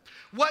them.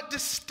 What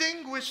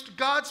distinguished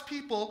God's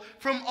people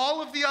from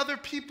all of the other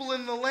people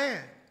in the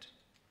land?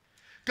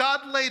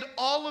 God laid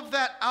all of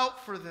that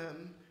out for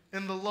them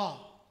in the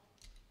law.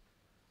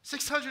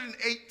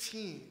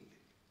 618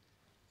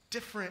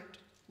 different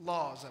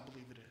laws, I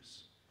believe it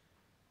is.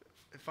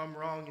 If I'm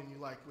wrong and you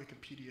like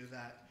Wikipedia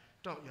that,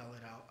 don't yell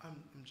it out. I'm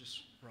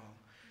just wrong.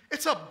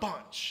 It's a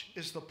bunch,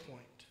 is the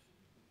point,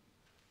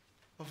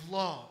 of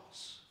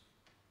laws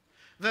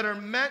that are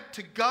meant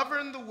to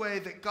govern the way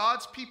that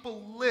God's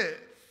people live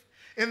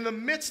in the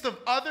midst of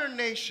other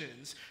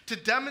nations to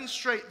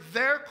demonstrate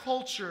their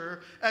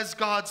culture as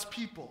God's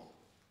people.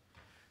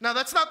 Now,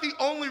 that's not the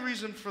only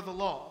reason for the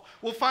law.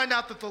 We'll find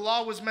out that the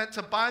law was meant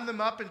to bind them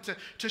up and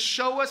to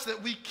show us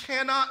that we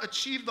cannot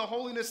achieve the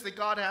holiness that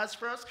God has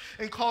for us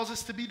and calls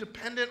us to be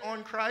dependent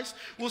on Christ.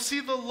 We'll see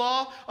the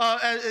law,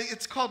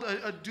 it's called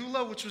a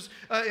doula, which was,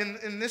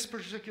 in this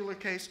particular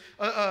case,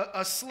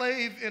 a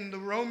slave in the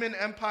Roman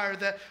Empire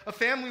that a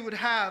family would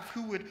have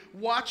who would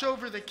watch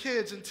over the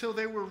kids until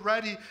they were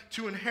ready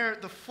to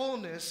inherit the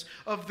fullness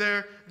of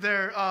their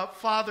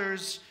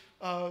father's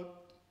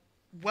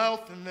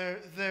wealth and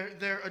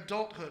their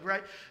adulthood,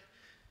 right?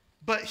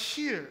 But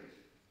here,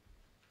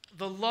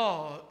 the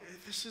law,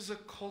 this is a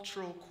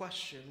cultural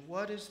question.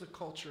 What is the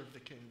culture of the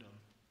kingdom?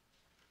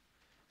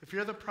 If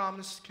you're the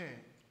promised king,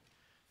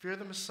 if you're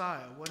the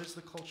Messiah, what is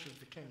the culture of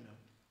the kingdom?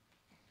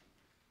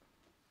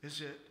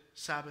 Is it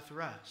Sabbath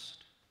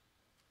rest?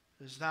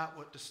 Is that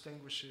what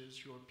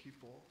distinguishes your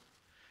people?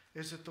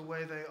 Is it the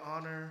way they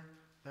honor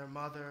their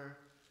mother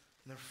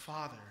and their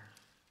father?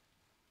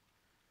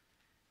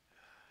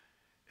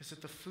 Is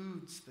it the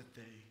foods that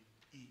they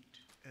eat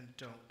and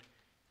don't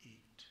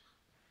eat?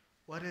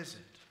 What is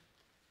it?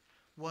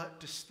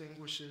 What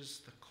distinguishes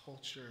the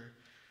culture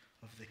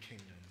of the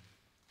kingdom?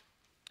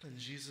 And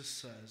Jesus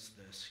says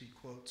this. He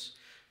quotes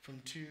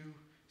from 2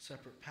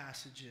 separate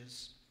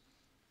passages,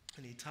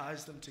 and he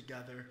ties them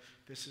together.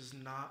 This is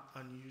not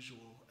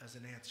unusual as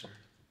an answer.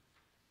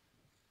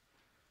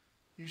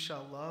 You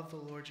shall love the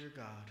Lord your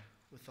God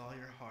with all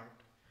your heart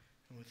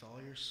and with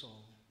all your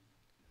soul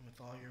and with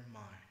all your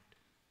mind.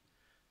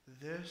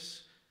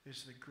 This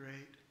is the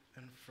great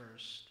and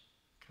first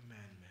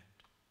commandment.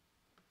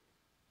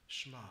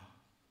 Shema.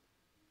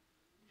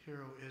 Hear,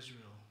 O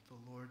Israel,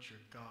 the Lord your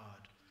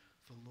God,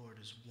 the Lord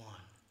is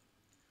one.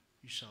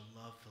 You shall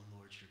love the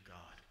Lord your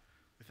God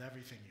with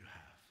everything you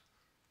have.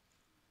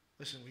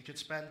 Listen, we could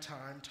spend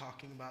time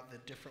talking about the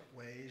different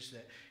ways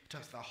that he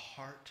talks the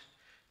heart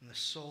and the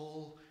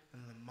soul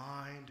and the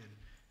mind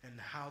and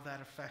how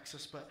that affects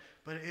us, but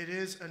it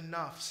is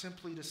enough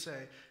simply to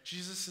say,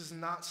 Jesus is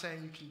not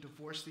saying you can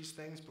divorce these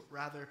things, but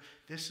rather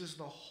this is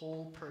the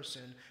whole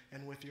person,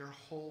 and with your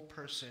whole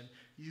person,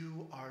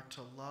 you are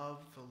to love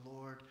the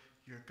Lord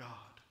your God.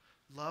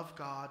 Love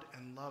God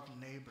and love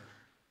neighbor.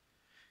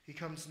 He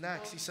comes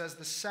next. He says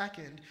the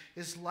second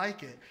is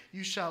like it.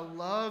 You shall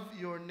love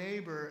your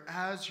neighbor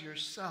as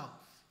yourself.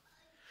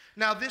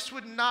 Now, this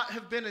would not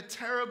have been a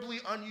terribly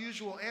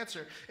unusual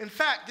answer. In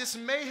fact, this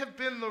may have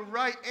been the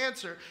right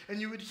answer,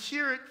 and you would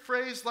hear it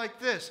phrased like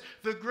this.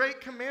 The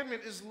great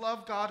commandment is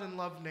love God and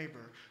love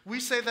neighbor. We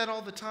say that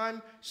all the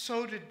time.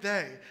 So did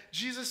they.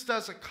 Jesus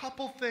does a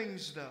couple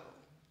things, though,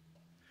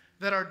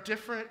 that are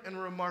different and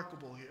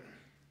remarkable here.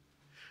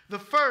 The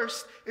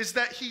first is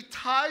that he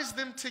ties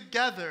them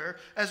together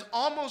as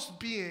almost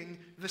being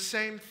the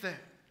same thing.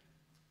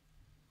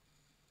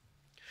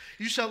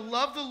 You shall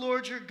love the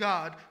Lord your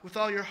God with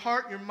all your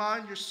heart, your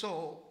mind, your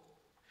soul.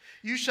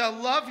 You shall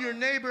love your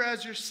neighbor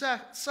as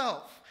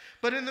yourself.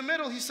 But in the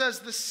middle, he says,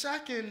 the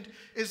second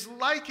is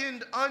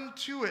likened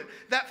unto it.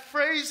 That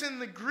phrase in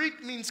the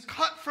Greek means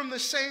cut from the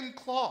same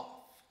cloth.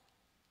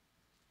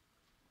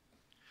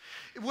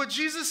 What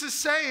Jesus is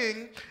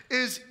saying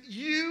is,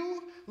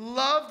 you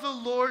love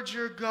the Lord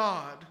your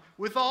God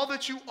with all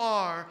that you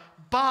are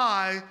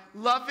by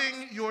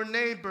loving your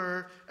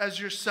neighbor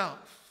as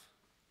yourself.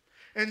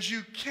 And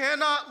you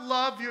cannot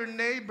love your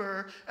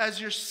neighbor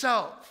as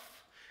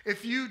yourself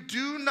if you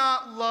do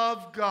not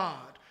love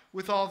God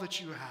with all that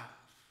you have.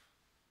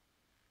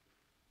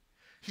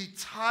 He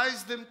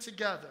ties them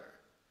together,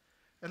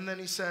 and then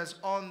he says,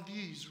 on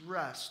these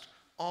rest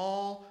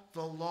all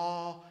the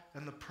law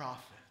and the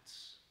prophets.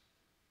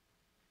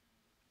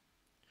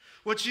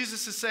 What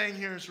Jesus is saying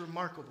here is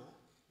remarkable.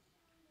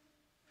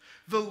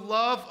 The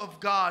love of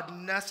God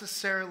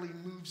necessarily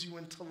moves you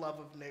into love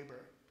of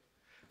neighbor.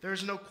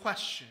 There's no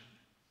question.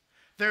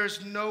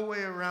 There's no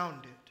way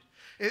around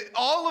it.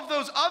 All of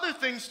those other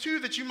things, too,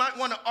 that you might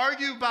want to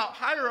argue about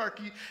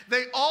hierarchy,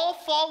 they all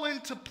fall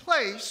into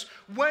place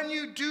when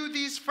you do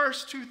these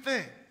first two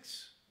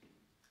things.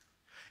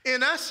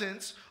 In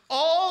essence,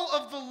 all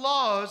of the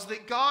laws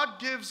that God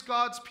gives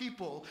God's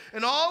people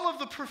and all of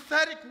the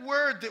prophetic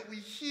word that we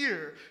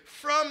hear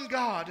from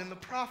God and the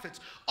prophets,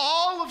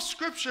 all of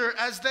Scripture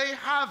as they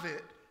have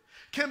it,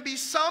 can be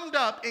summed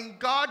up in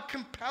God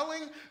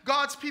compelling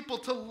God's people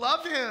to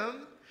love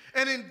him,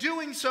 and in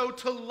doing so,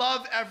 to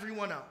love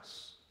everyone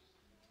else.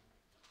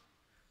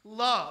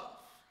 Love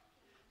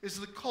is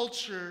the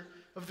culture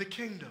of the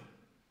kingdom.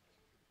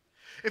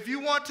 If you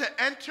want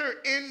to enter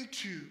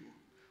into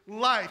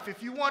life,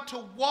 if you want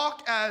to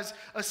walk as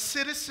a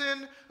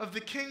citizen of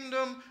the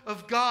kingdom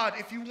of God,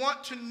 if you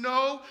want to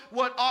know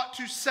what ought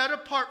to set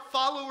apart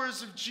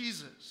followers of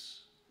Jesus,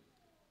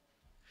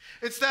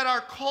 it's that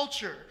our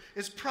culture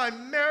is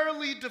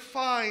primarily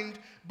defined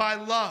by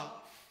love.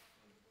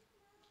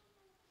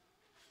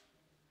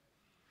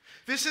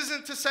 This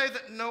isn't to say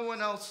that no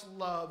one else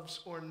loves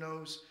or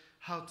knows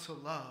how to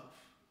love.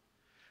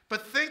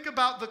 But think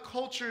about the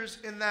cultures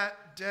in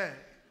that day.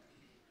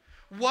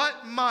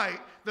 What might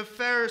the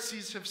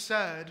Pharisees have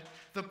said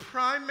the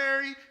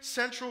primary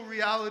central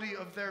reality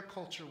of their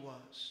culture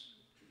was?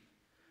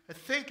 I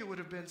think it would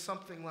have been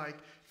something like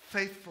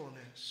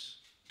faithfulness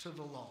to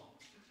the law,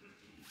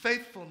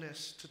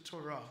 faithfulness to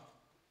Torah.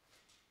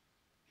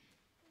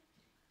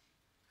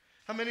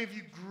 How many of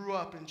you grew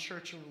up in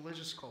church and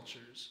religious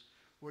cultures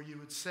where you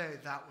would say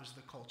that was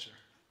the culture?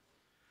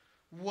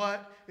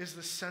 What is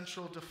the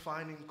central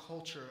defining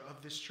culture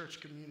of this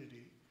church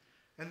community?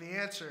 And the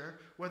answer,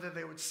 whether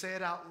they would say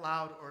it out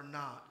loud or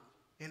not,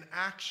 in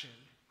action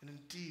and in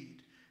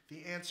deed,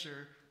 the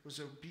answer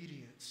was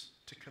obedience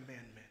to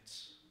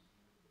commandments.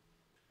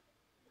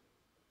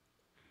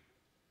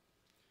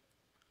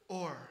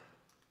 Or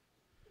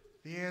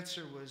the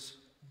answer was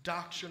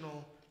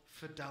doctrinal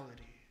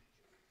fidelity.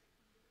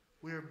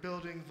 We are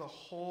building the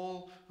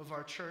whole of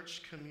our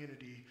church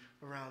community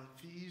around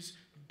these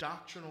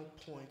doctrinal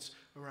points,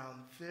 around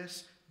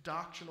this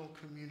doctrinal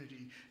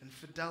community, and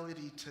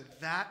fidelity to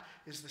that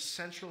is the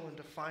central and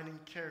defining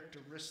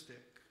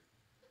characteristic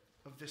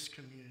of this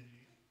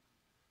community.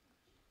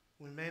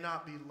 We may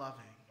not be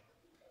loving,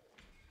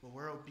 but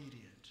we're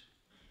obedient.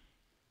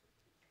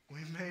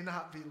 We may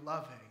not be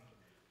loving,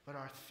 but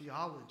our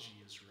theology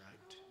is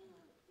right.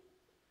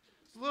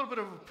 There's a little bit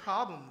of a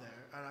problem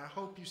there, and I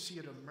hope you see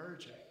it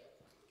emerging.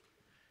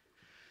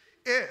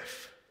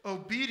 If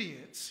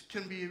obedience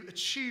can be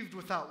achieved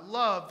without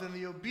love, then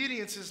the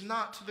obedience is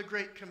not to the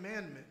great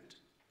commandment.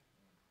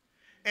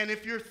 And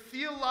if your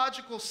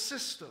theological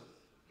system,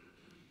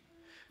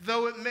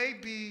 though it may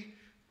be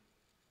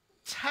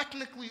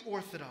technically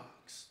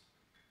orthodox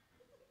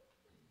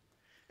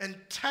and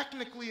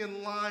technically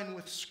in line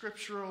with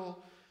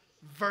scriptural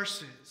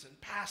verses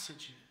and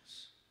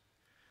passages,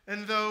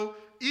 and though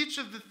each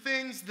of the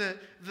things that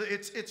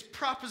its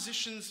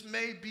propositions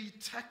may be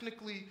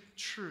technically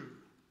true,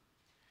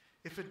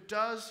 if it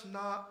does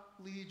not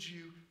lead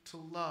you to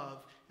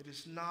love, it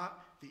is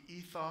not the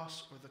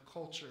ethos or the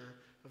culture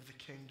of the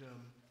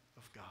kingdom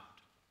of God.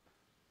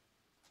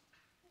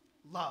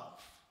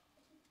 Love.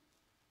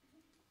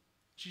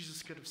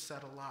 Jesus could have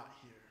said a lot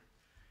here,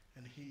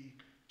 and he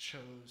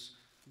chose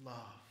love.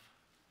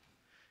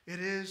 It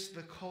is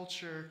the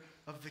culture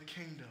of the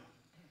kingdom.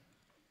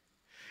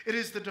 It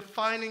is the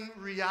defining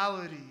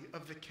reality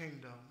of the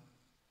kingdom.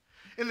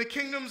 In the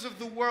kingdoms of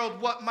the world,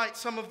 what might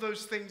some of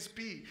those things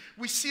be?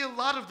 We see a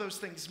lot of those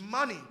things: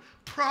 money,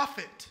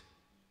 profit.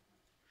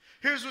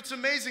 Here's what's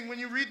amazing. When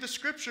you read the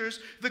scriptures,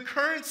 the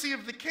currency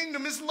of the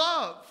kingdom is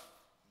love.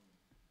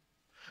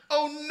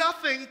 Owe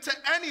nothing to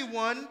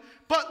anyone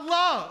but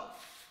love.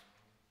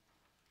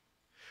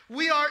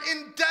 We are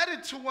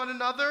indebted to one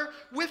another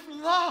with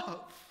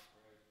love.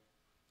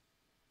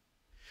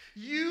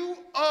 You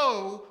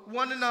owe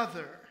one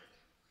another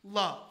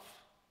love.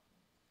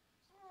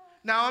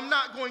 Now, I'm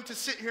not going to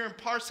sit here and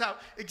parse out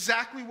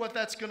exactly what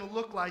that's going to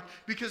look like,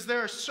 because there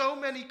are so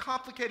many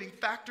complicating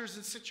factors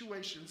and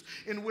situations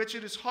in which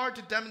it is hard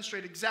to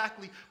demonstrate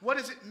exactly what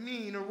does it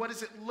mean or what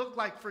does it look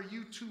like for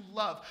you to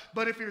love.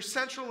 But if your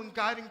central and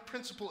guiding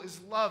principle is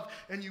love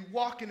and you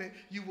walk in it,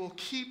 you will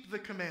keep the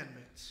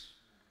commandments.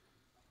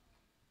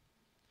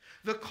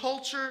 The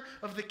culture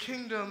of the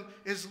kingdom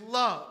is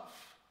love.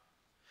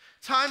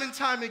 Time and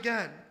time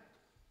again,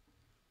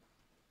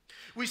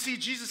 we see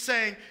Jesus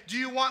saying, do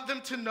you want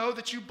them to know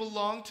that you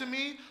belong to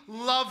me?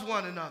 Love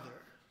one another.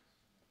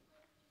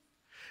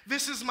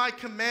 This is my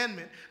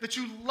commandment, that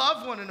you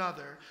love one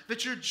another,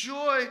 that your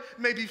joy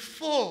may be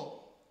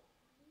full.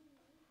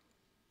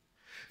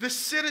 The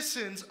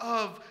citizens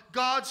of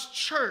God's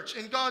church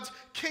and God's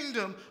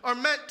kingdom are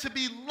meant to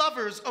be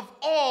lovers of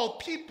all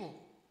people.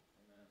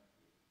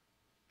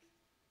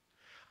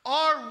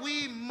 Are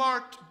we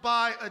marked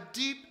by a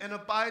deep and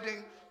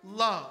abiding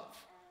love?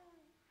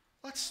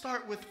 Let's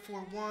start with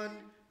for one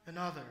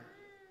another.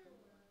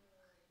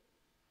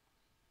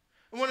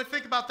 I want to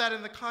think about that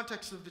in the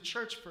context of the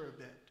church for a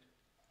bit.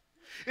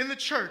 In the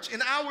church,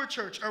 in our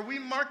church, are we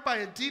marked by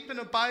a deep and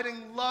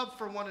abiding love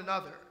for one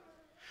another?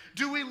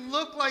 Do we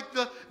look like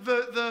the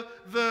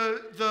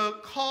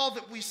call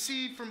that we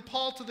see from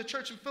Paul to the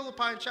church in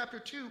Philippi in chapter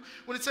 2,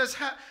 when it says,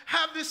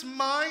 have this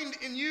mind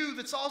in you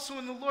that's also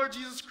in the Lord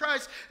Jesus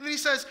Christ. And then he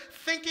says,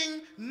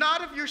 thinking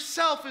not of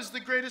yourself as the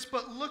greatest,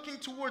 but looking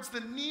towards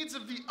the needs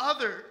of the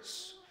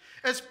others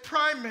as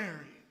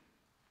primary.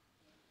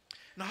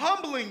 And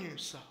humbling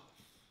yourself.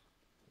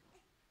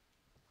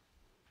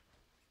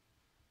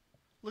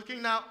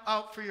 Looking not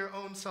out for your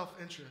own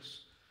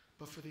self-interest,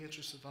 but for the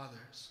interests of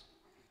others.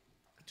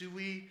 Do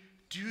we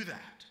do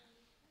that?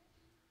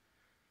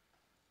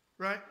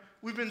 Right?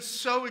 We've been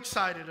so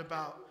excited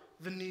about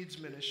the needs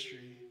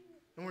ministry,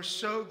 and we're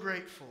so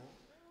grateful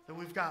that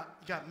we've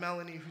got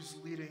Melanie who's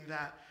leading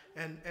that,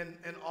 and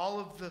all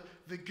of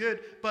the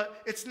good.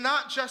 But it's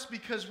not just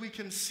because we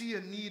can see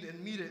a need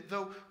and meet it,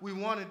 though we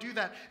want to do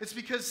that. It's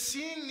because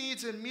seeing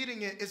needs and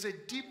meeting it is a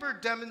deeper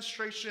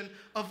demonstration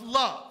of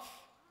love.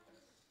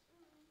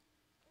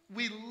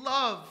 We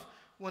love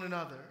one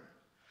another.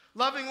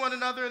 Loving one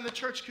another in the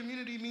church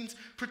community means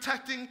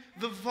protecting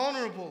the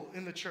vulnerable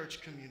in the church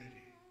community.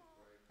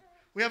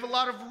 We have a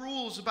lot of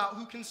rules about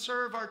who can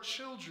serve our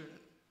children,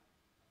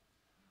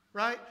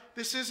 right?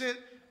 This isn't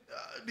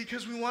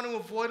because we want to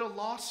avoid a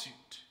lawsuit.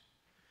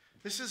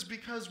 This is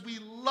because we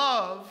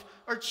love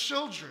our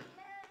children.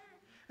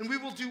 And we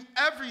will do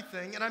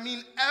everything, and I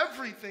mean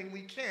everything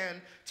we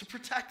can, to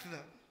protect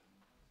them.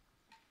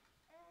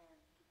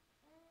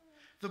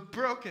 The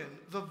broken,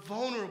 the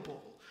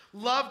vulnerable.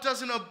 Love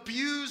doesn't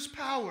abuse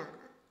power.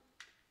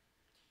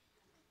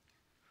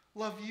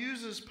 Love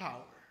uses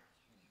power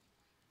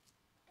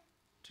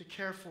to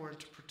care for and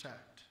to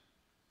protect,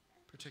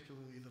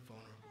 particularly the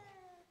vulnerable.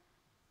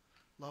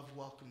 Love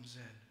welcomes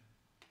in,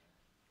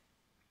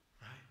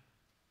 right?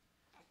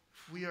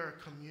 If we are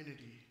a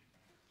community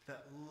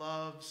that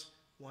loves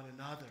one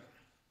another,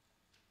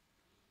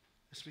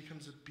 this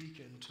becomes a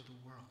beacon to the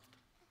world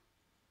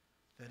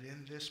that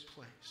in this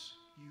place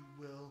you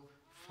will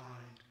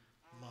find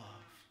love.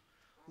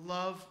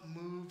 Love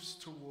moves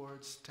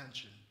towards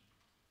tension.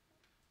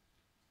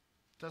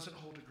 Doesn't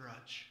hold a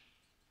grudge.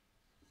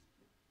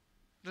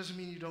 Doesn't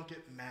mean you don't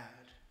get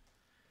mad.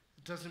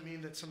 It doesn't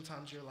mean that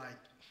sometimes you're like,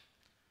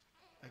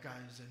 that guy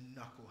is a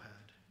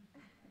knucklehead.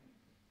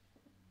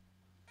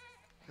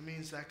 It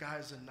means that guy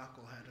is a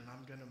knucklehead and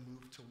I'm going to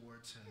move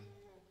towards him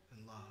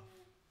in love.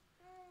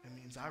 It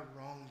means I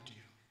wronged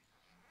you.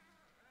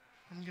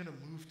 I'm going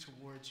to move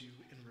towards you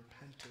in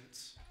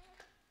repentance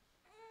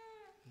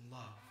and love.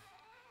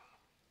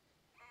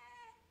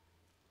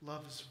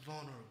 Love is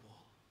vulnerable.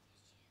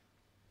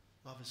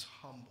 Love is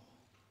humble.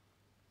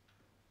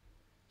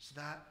 Is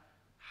that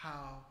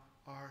how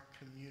our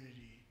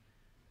community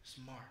is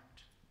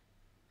marked?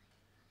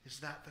 Is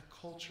that the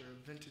culture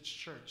of Vintage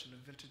Church and of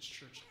Vintage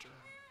Church Durham?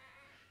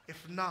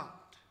 If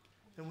not,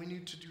 then we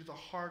need to do the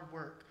hard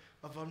work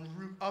of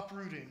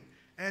uprooting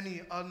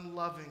any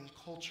unloving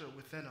culture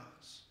within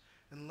us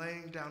and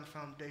laying down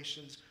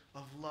foundations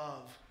of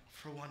love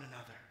for one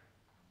another.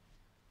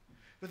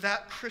 But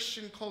that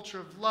Christian culture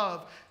of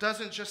love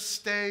doesn't just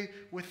stay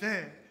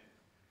within,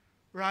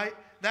 right?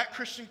 That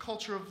Christian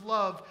culture of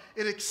love,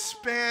 it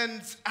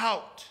expands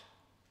out.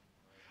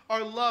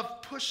 Our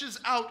love pushes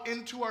out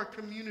into our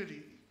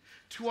community,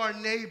 to our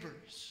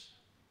neighbors,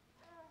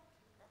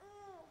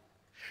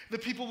 the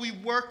people we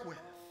work with,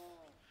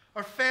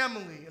 our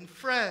family and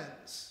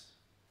friends,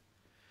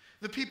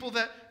 the people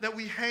that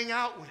we hang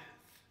out with.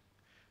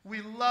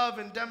 we love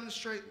and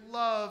demonstrate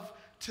love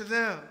to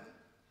them.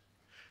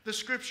 The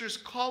scriptures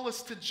call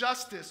us to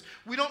justice.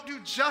 We don't do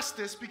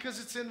justice because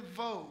it's in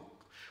vogue.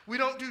 We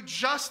don't do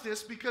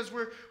justice because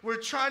we're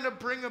trying to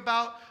bring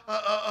about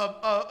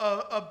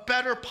a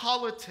better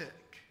politic.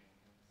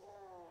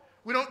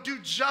 We don't do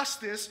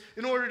justice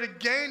in order to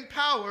gain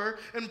power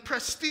and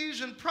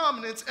prestige and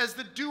prominence as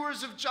the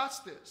doers of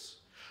justice.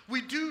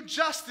 We do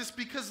justice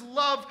because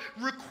love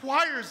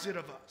requires it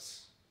of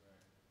us.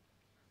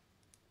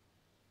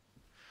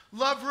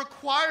 Love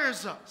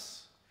requires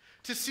us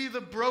to see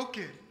the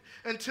broken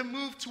and to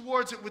move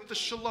towards it with the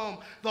shalom,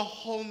 the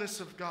wholeness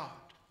of God.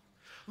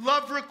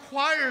 Love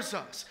requires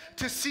us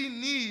to see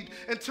need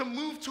and to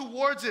move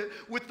towards it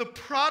with the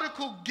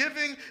prodigal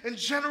giving and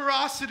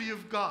generosity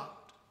of God.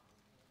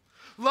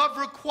 Love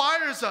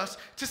requires us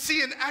to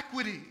see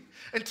inequity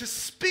and to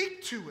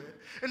speak to it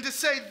and to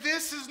say,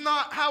 this is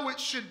not how it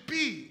should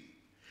be.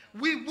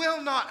 We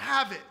will not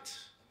have it.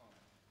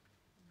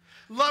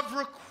 Love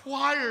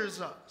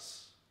requires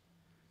us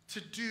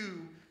to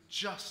do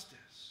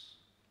justice,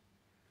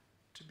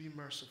 to be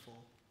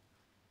merciful,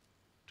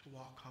 to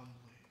walk humbly.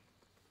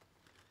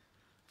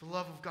 The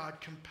love of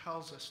God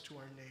compels us to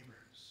our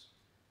neighbors.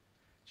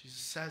 Jesus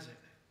says it.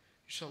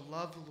 You shall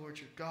love the Lord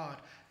your God,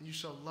 and you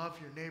shall love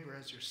your neighbor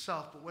as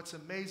yourself. But what's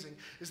amazing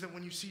is that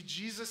when you see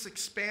Jesus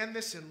expand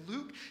this in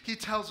Luke, he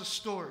tells a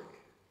story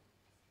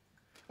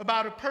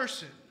about a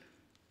person,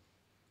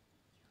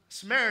 a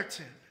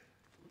Samaritan,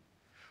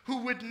 who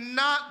would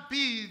not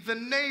be the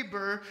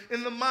neighbor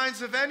in the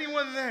minds of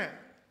anyone there.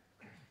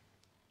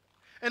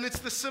 And it's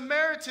the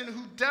Samaritan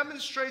who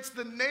demonstrates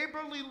the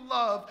neighborly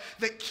love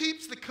that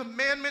keeps the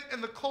commandment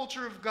and the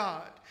culture of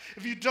God.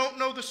 If you don't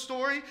know the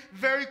story,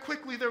 very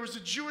quickly there was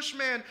a Jewish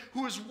man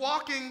who was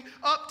walking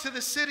up to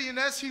the city, and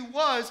as he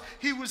was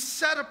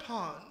set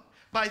upon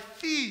by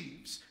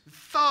thieves,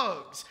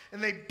 thugs,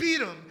 and they beat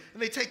him,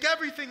 and they take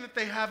everything that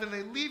they have, and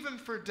they leave him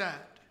for dead.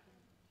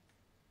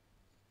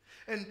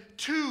 And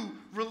two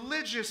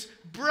religious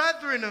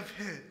brethren of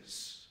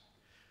his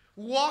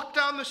walk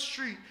down the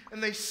street,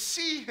 and they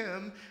see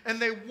him, and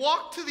they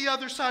walk to the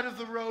other side of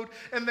the road,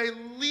 and they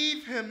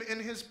leave him in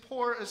his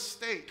poor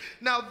estate.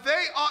 Now,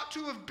 they ought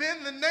to have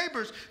been the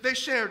neighbors. They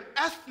shared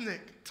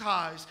ethnic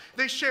ties.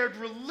 They shared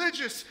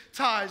religious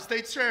ties.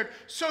 They shared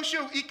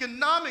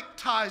socioeconomic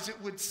ties, it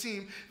would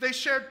seem. They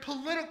shared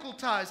political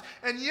ties.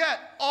 And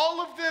yet, all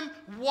of them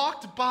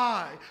walked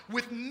by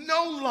with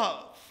no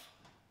love.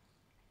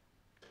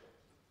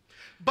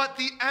 But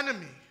the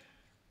enemy,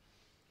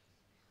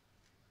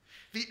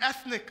 the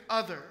ethnic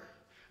other,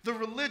 the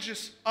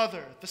religious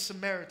other, the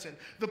Samaritan,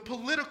 the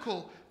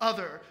political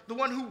other, the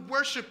one who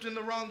worshiped in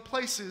the wrong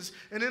places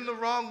and in the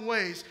wrong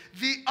ways,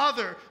 the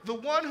other, the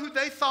one who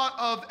they thought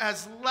of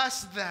as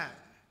less than.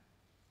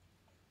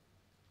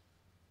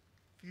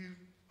 If you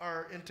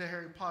are into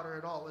Harry Potter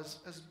at all,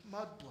 as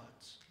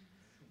mudbloods,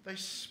 they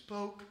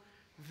spoke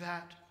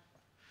that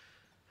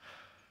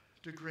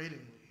degradingly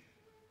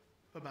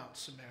about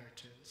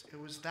Samaritans. It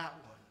was that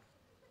one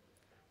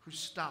who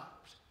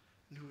stopped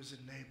and who is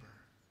a neighbor,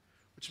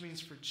 which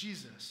means for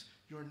Jesus,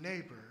 your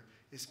neighbor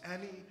is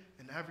any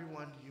and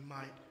everyone you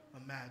might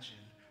imagine.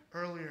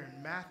 Earlier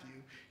in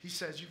Matthew, he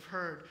says, you've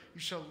heard,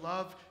 you shall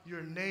love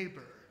your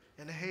neighbor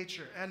and hate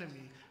your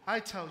enemy.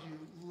 I tell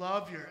you,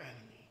 love your enemy.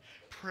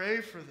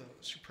 Pray for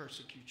those who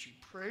persecute you.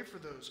 Pray for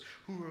those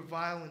who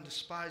revile and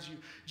despise you.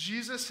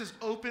 Jesus has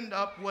opened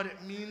up what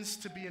it means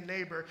to be a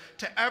neighbor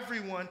to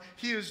everyone.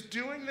 He is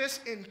doing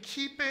this in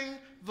keeping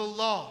the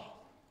law.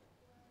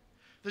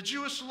 The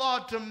Jewish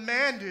law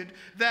demanded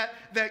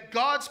that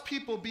God's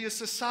people be a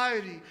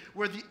society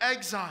where the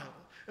exile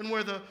and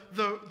where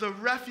the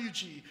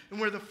refugee and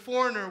where the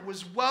foreigner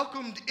was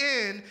welcomed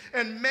in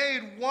and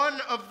made one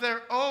of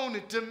their own.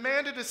 It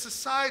demanded a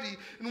society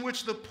in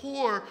which the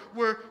poor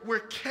were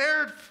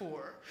cared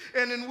for,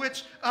 and in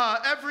which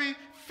every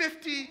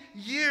 50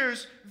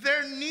 years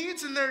their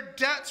needs and their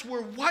debts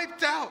were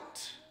wiped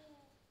out.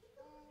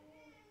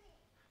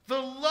 The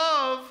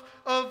love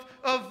of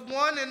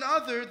one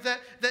another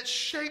that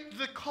shaped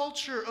the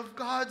culture of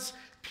God's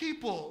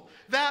people.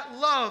 That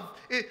love,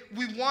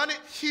 we want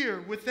it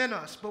here within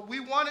us, but we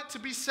want it to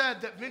be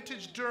said that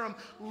Vintage Durham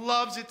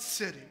loves its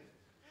city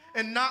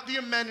and not the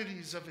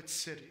amenities of its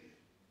city.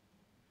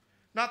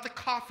 Not the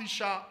coffee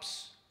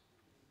shops,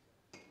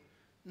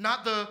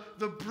 not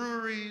the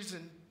breweries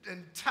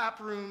and tap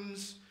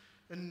rooms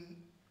and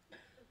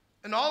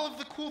all of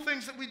the cool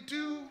things that we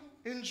do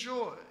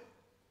enjoy.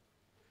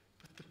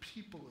 The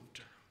people of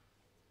Durham.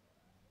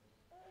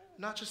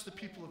 Not just the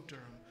people of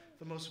Durham,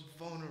 the most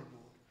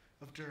vulnerable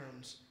of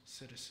Durham's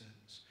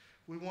citizens.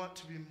 We want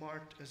to be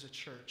marked as a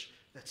church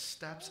that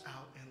steps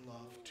out in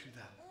love to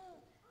them.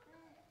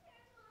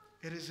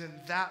 It is in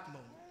that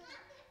moment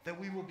that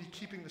we will be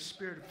keeping the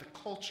spirit of the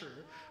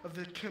culture of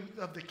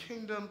the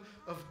kingdom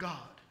of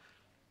God.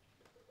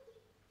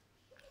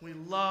 We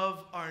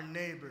love our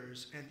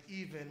neighbors, and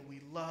even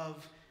we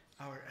love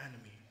our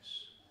enemies.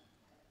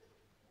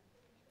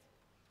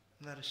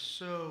 And that is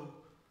so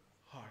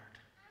hard.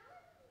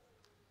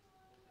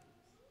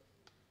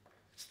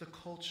 It's the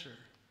culture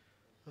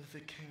of the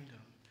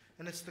kingdom.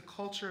 And it's the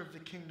culture of the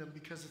kingdom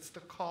because it's the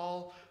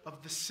call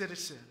of the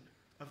citizen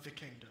of the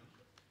kingdom.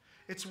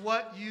 It's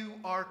what you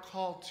are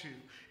called to.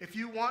 If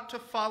you want to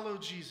follow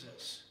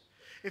Jesus,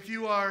 if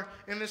you are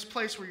in this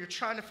place where you're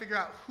trying to figure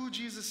out who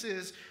Jesus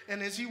is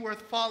and is he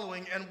worth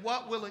following and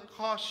what will it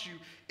cost you,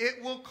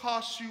 it will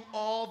cost you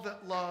all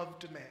that love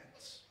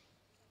demands.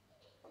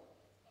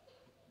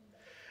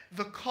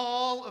 The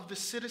call of the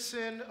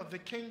citizen of the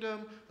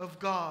kingdom of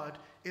God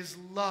is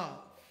love.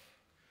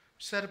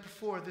 I've said it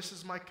before, this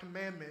is my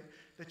commandment,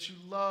 that you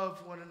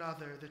love one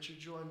another, that your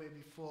joy may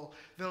be full.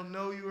 They'll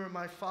know you are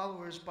my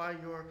followers by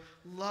your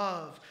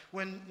love.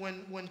 When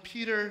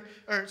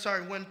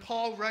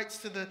Paul writes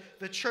to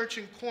the church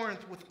in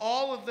Corinth with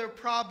all of their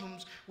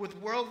problems with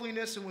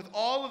worldliness and with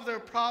all of their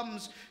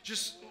problems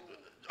just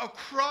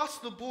across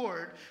the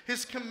board,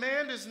 his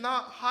command is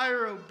not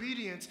higher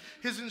obedience.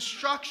 His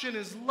instruction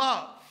is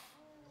love.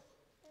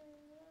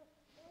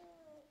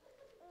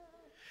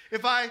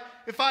 If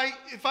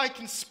I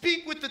can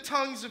speak with the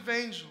tongues of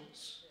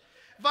angels,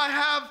 if I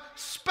have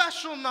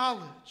special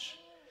knowledge,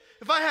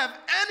 if I have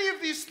any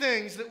of these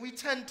things that we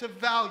tend to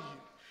value,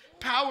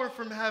 power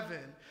from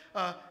heaven,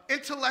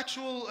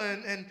 intellectual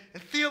and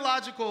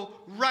theological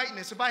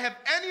rightness, if I have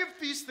any of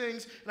these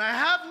things and I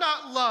have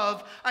not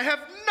love, I have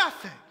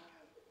nothing.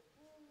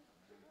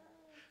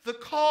 The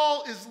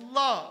call is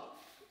love.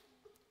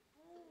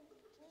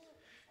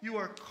 You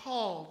are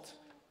called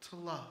to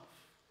love.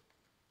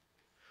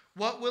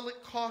 What will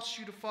it cost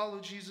you to follow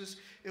Jesus?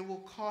 It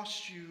will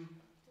cost you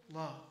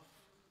love.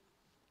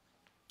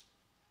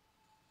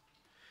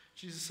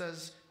 Jesus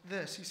says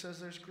this. He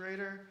says there's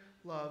greater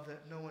love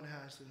that no one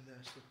has than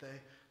this, that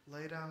they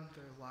lay down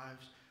their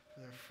lives for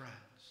their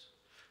friends.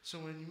 So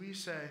when we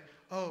say,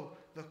 oh,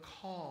 the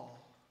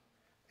call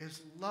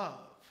is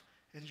love,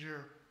 and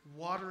you're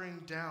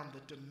watering down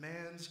the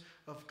demands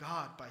of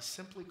God by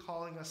simply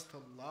calling us to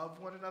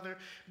love one another,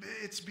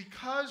 it's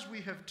because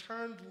we have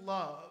turned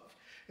love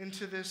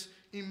into this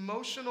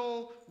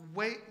emotional,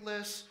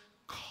 weightless,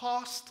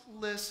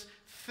 costless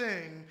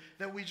thing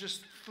that we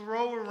just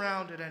throw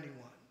around at anyone.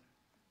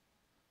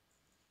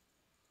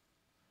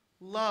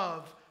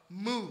 Love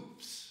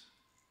moves.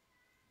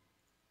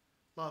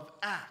 Love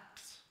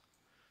acts.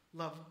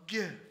 Love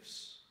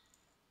gives.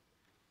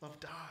 Love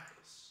dies.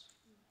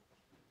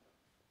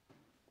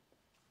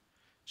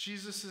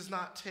 Jesus is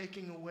not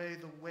taking away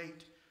the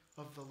weight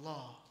of the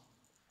law.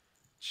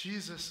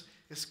 Jesus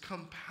is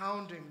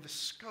compounding the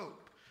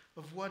scope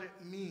of what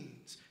it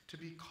means to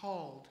be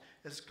called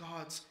as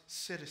God's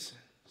citizens.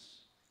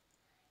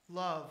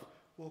 Love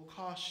will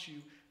cost you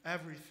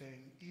everything,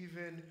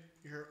 even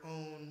your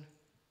own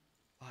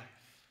life.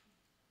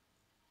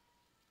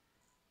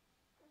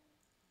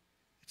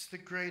 It's the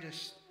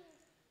greatest,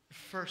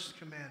 first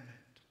commandment.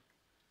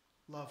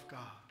 Love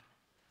God.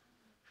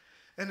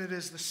 And it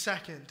is the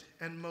second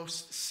and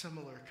most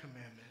similar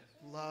commandment.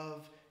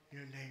 Love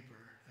your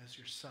neighbor as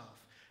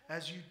yourself.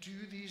 As you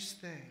do these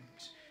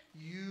things,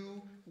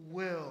 you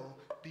will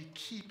be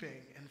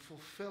keeping and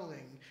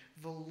fulfilling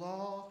the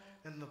law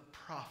and the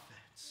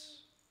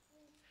prophets.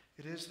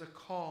 It is the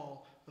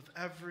call of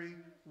every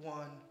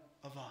one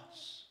of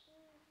us.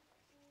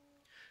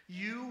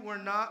 You were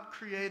not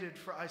created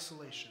for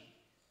isolation.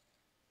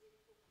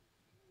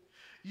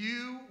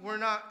 You were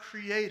not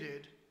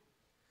created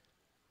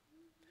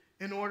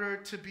in order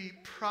to be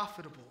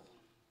profitable.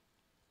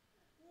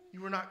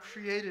 You were not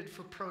created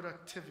for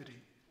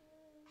productivity.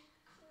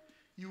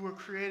 You were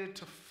created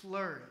to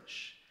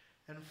flourish,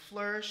 and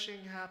flourishing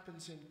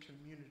happens in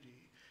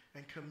community,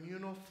 and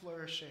communal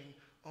flourishing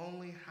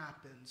only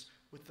happens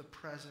with the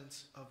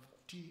presence of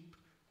deep,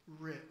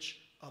 rich,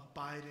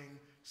 abiding,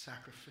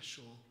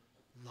 sacrificial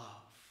love.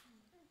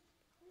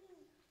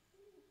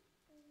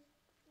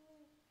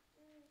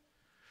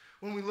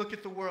 When we look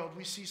at the world,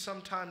 we see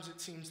sometimes it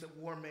seems that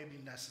war may be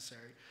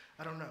necessary.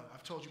 I don't know.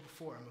 I've told you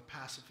before, I'm a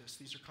pacifist.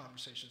 These are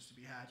conversations to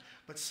be had.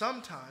 But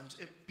sometimes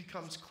it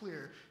becomes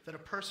clear that a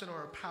person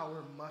or a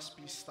power must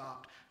be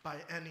stopped by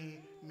any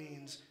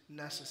means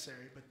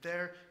necessary. But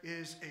there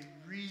is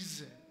a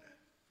reason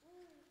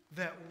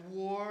that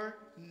war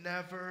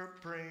never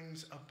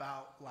brings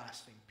about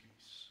lasting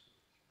peace.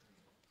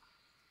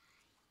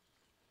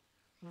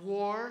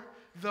 War,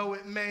 though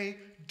it may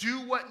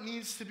do what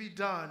needs to be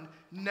done,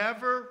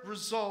 never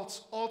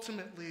results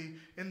ultimately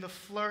in the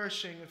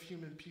flourishing of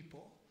human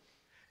people.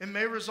 It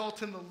may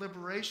result in the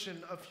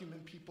liberation of human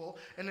people,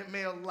 and it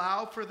may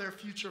allow for their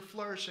future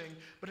flourishing,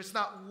 but it's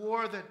not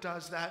war that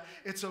does that.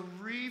 It's a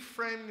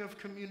reframing of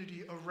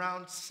community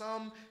around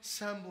some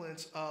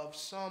semblance of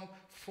some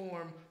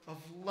form of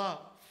love.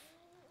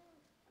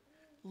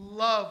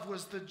 Love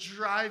was the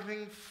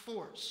driving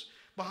force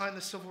behind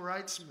the civil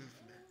rights movement.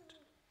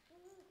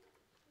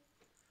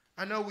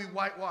 I know we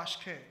whitewash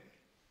King,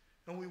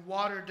 and we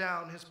water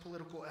down his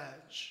political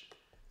edge,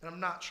 and I'm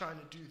not trying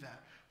to do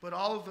that. But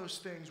all of those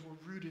things were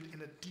rooted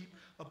in a deep,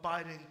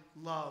 abiding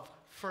love,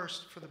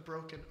 first for the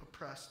broken,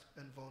 oppressed,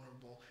 and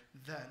vulnerable,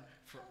 then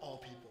for all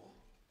people.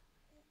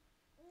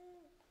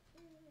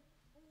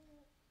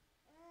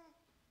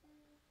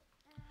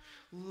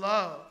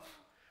 Love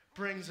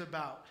brings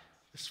about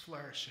this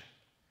flourishing.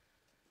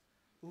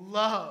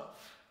 Love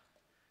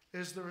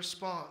is the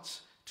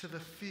response to the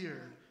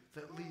fear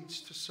that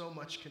leads to so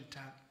much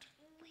contempt.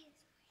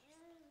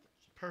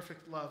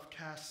 Perfect love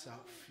casts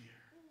out fear.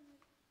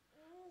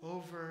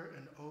 Over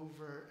and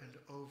over and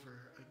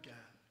over again,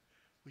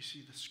 we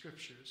see the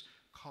scriptures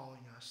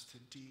calling us to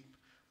deep,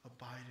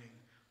 abiding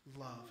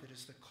love. It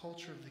is the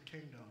culture of the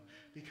kingdom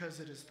because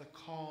it is the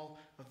call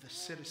of the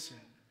citizen,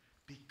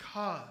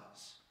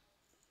 because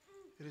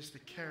it is the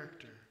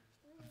character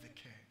of the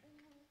king.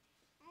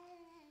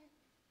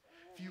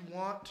 If you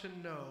want to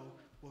know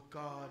what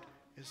God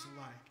is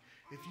like,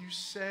 if you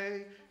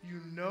say you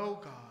know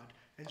God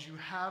and you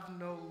have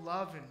no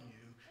love in you,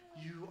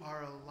 you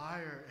are a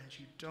liar and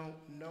you don't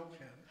know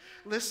him.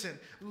 Listen,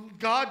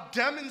 God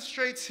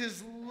demonstrates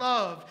his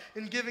love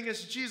in giving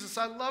us Jesus.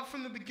 I love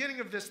from the beginning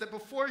of this that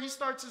before he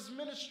starts his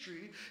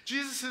ministry,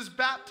 Jesus is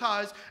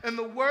baptized, and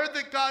the word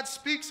that God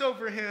speaks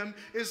over him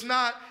is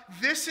not,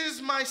 "This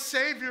is my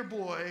Savior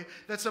boy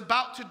that's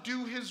about to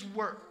do his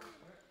work.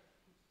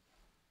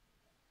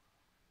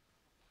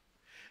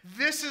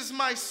 This is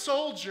my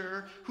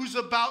soldier who's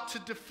about to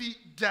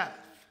defeat death.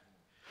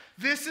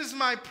 This is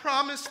my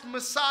promised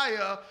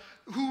Messiah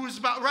who is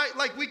about," right?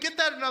 Like we get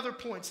that in other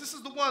points. This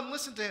is the one,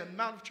 listen to him,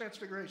 Mount of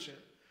Transfiguration,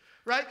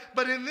 right?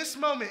 But in this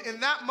moment, in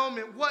that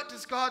moment, what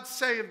does God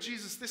say of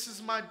Jesus? This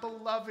is my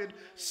beloved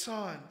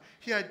son.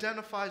 He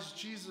identifies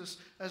Jesus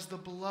as the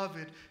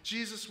beloved.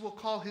 Jesus will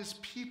call his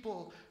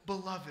people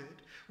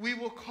beloved. We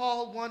will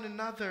call one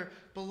another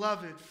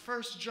beloved.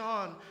 1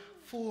 John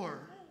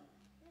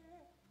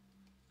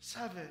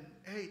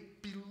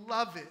 4:7-8,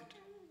 beloved,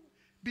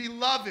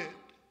 beloved.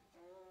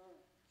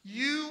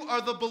 You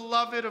are the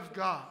beloved of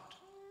God.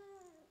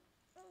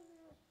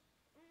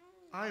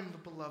 I am the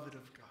beloved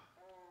of God.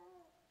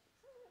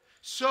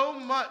 So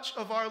much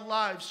of our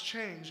lives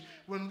change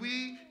when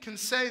we can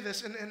say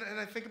this, and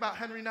I think about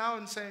Henry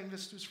Nouwen saying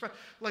this to his friend.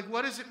 Like,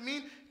 what does it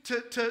mean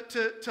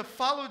to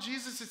follow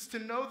Jesus? It's to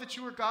know that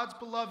you are God's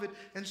beloved,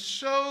 and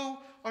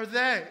so are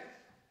they.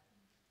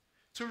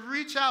 To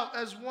reach out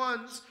as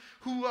ones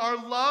who are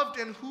loved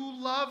and who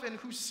love and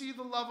who see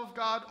the love of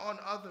God on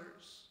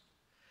others.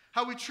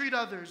 How we treat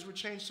others would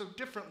change so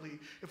differently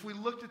if we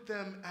looked at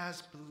them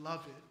as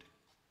beloved.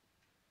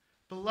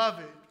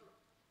 Beloved,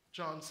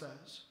 John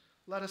says,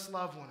 let us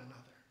love one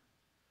another.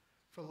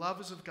 For love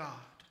is of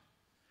God,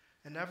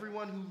 and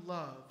everyone who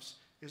loves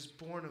is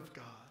born of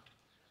God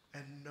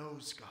and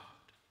knows God.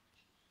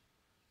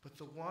 But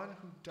the one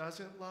who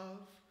doesn't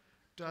love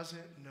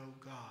doesn't know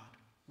God.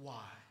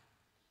 Why?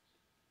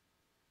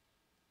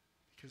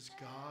 Because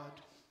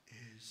God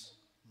is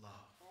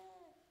love.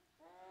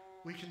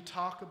 We can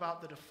talk about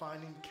the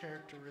defining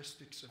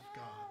characteristics of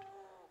God.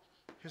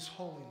 His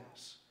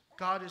holiness.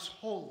 God is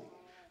holy.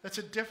 That's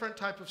a different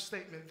type of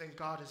statement than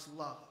God is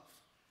love.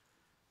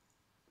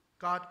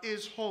 God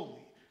is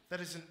holy. That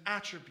is an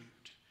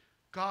attribute.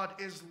 God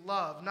is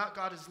love. Not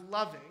God is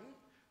loving.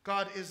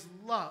 God is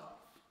love.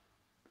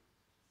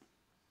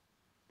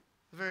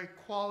 The very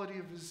quality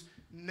of his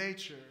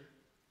nature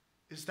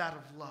is that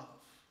of love.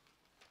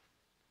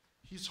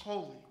 He's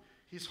holy.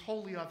 He's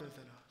holy other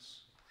than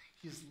us.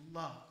 He is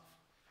love.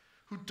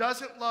 Who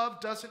doesn't love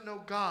doesn't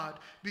know God,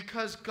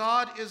 because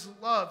God is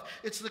love.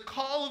 It's the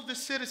call of the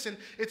citizen.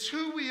 It's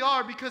who we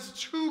are because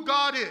it's who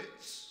God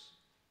is.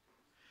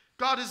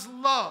 God is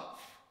love.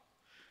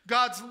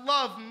 God's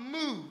love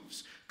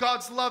moves.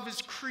 God's love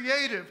is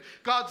creative.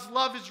 God's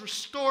love is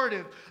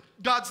restorative.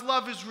 God's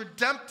love is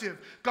redemptive.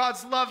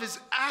 God's love is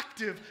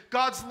active.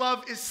 God's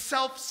love is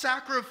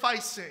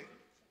self-sacrificing.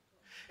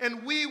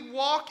 And we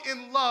walk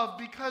in love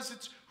because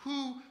it's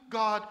who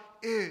God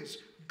is.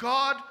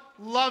 God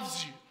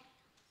loves you.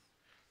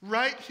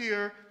 Right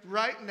here,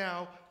 right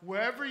now,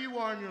 wherever you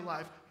are in your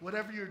life,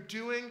 whatever you're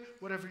doing,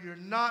 whatever you're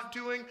not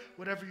doing,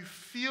 whatever you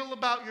feel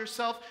about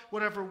yourself,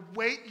 whatever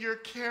weight you're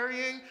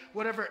carrying,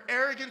 whatever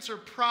arrogance or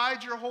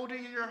pride you're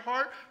holding in your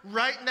heart,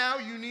 right now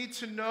you need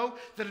to know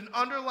that an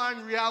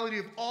underlying reality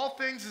of all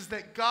things is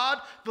that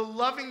God, the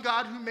loving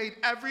God who made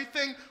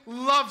everything,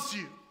 loves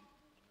you.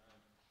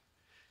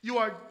 You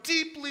are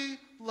deeply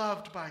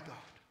loved by God.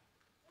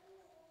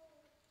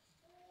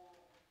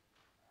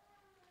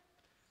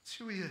 It's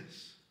who he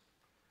is.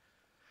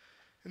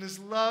 And his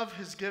love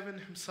has given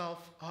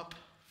himself up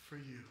for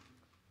you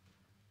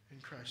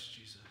in Christ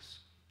Jesus.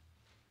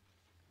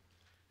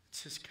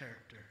 It's his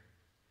character.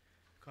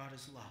 God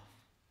is love.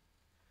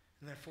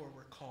 And therefore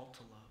we're called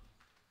to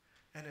love.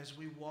 And as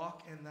we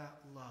walk in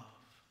that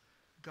love,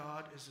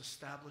 God is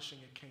establishing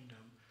a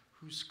kingdom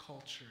whose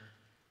culture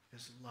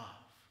is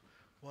love.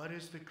 What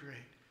is the great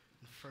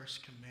and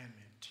first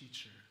commandment,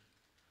 teacher?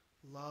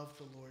 Love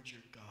the Lord your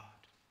God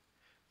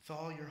with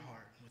all your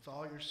heart, with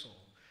all your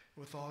soul,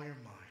 with all your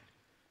mind.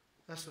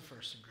 That's the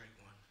first and great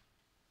one.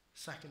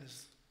 Second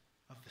is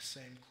of the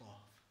same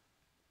cloth.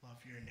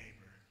 Love your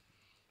neighbor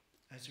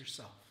as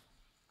yourself.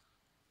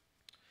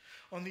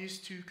 On these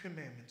two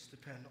commandments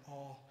depend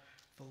all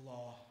the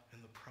law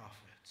and the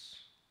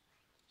prophets.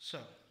 So,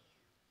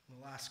 in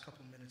the last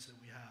couple minutes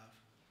that we have,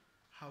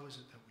 How is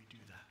it that we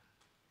do that?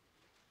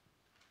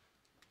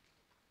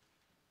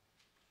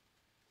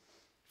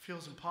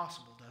 Feels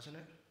impossible, doesn't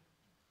it?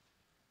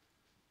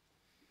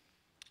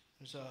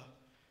 There's a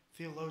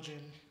theologian,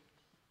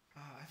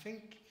 I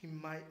think he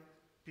might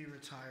be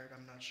retired,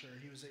 I'm not sure.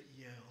 He was at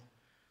Yale.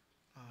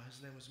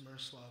 His name was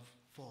Miroslav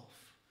Volf.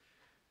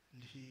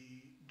 And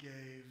he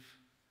gave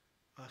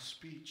a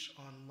speech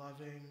on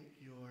loving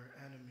your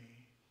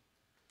enemy.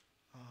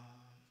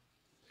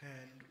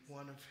 And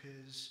one of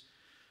his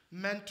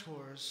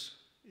mentors,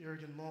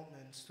 Jürgen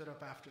Moltmann, stood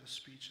up after the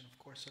speech, and of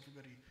course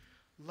everybody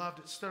loved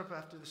it, stood up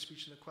after the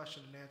speech in the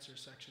question and answer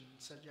section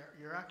and said,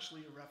 you're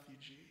actually a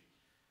refugee.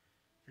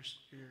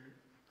 You're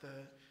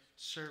the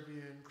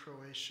Serbian,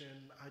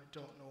 Croatian, I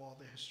don't know all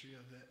the history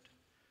of it,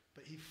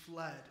 but he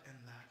fled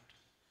in that.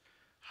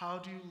 How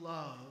do you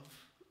love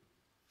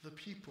the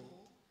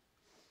people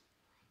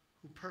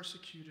who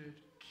persecuted,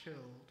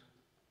 killed,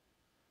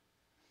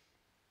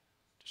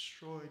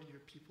 destroyed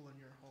your people in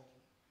your home,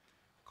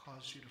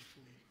 caused you to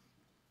flee?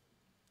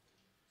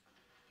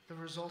 The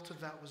result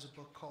of that was a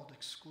book called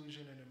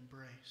Exclusion and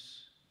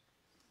Embrace,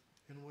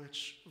 in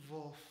which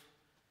Wolf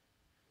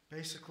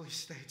basically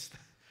states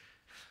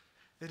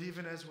that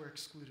even as we're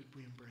excluded,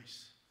 we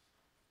embrace.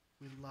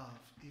 We love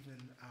even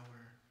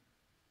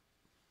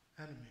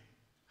our enemy.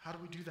 How do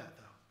we do that,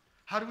 though?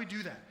 How do we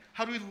do that?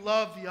 How do we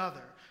love the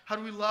other? How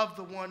do we love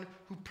the one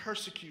who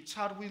persecutes?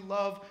 How do we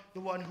love the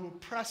one who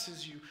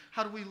oppresses you?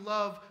 How do we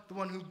love the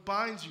one who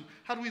binds you?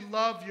 How do we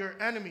love your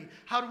enemy?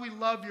 How do we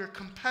love your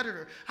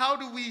competitor? How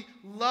do we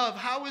love?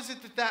 How is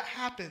it that that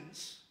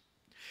happens?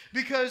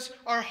 Because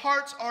our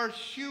hearts are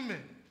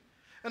human,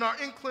 and our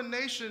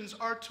inclinations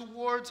are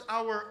towards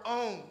our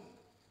own.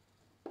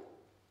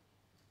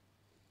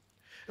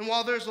 And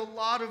while there's a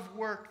lot of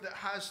work that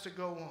has to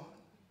go on,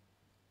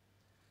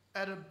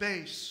 at a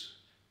base,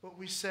 what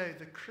we say,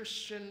 the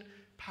Christian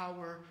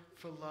power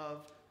for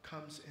love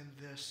comes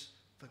in this,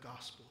 the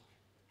gospel.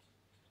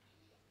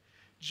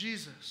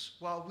 Jesus,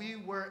 while we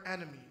were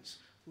enemies,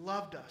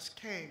 loved us,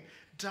 came,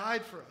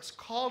 died for us,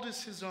 called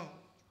us his own,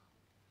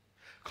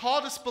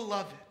 called us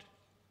beloved.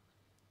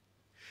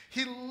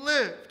 He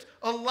lived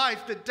a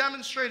life that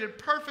demonstrated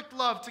perfect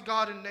love to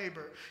God and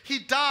neighbor. He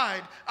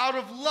died out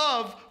of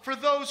love for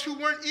those who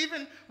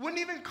wouldn't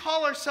even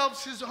call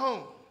ourselves his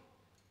own.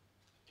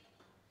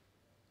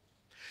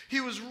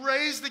 He was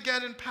raised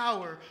again in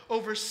power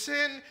over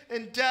sin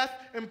and death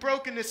and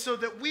brokenness so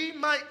that we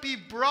might be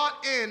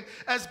brought in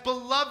as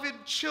beloved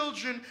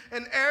children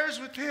and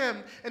heirs with him.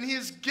 And he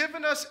has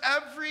given us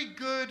every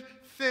good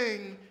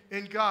thing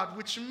in God,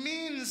 which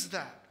means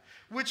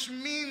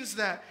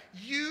that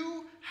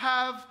you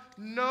have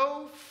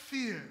no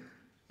fear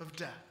of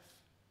death.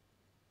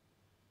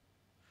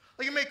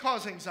 Like, it may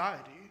cause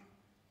anxiety,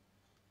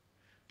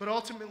 but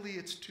ultimately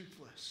it's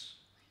toothless.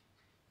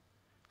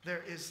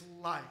 There is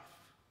life.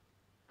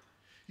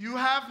 You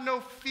have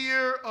no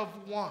fear of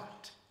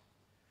want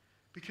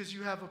because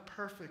you have a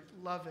perfect,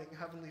 loving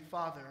Heavenly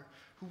Father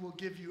who will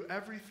give you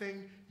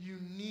everything you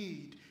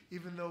need,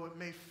 even though it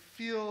may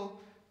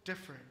feel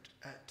different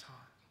at times.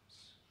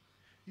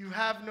 You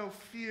have no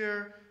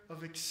fear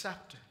of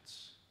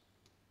acceptance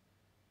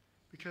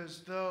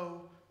because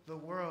though the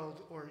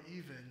world, or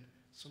even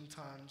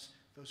sometimes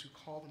those who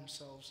call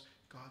themselves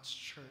God's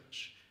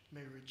church,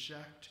 may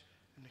reject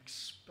and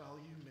expel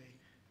you,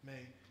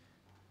 may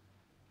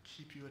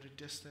keep you at a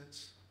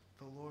distance,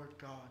 the Lord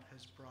God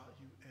has brought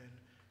you in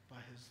by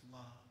his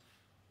love.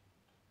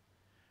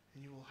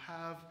 And you will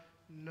have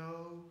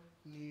no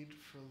need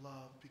for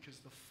love because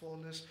the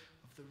fullness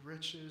of the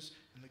riches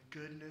and the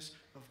goodness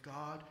of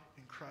God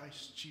in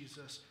Christ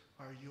Jesus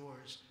are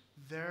yours.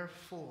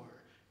 Therefore,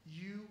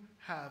 you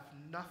have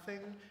nothing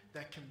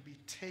that can be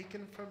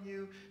taken from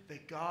you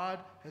that God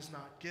has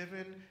not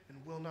given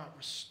and will not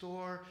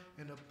restore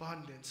in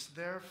abundance.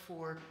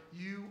 Therefore,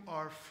 you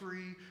are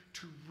free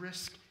to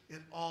risk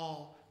it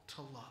all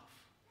to love.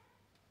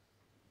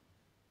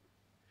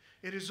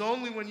 It is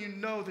only when you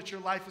know that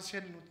your life is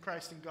hidden with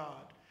Christ in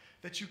God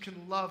that you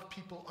can love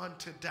people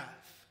unto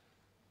death.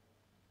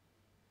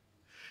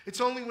 It's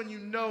only when you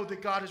know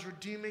that God is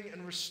redeeming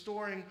and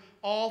restoring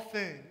all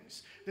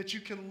things that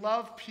you can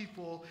love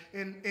people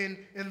in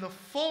the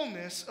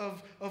fullness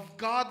of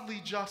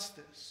godly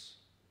justice.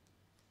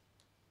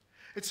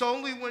 It's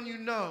only when you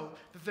know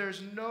that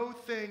there's no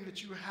thing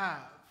that you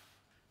have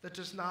that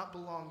does not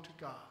belong to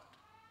God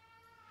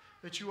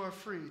that you are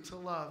free to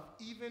love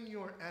even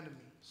your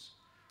enemies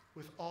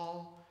with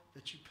all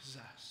that you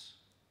possess.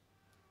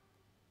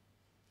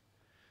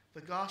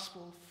 The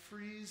gospel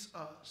frees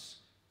us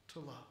to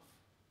love.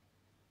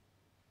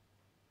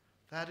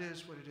 That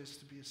is what it is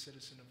to be a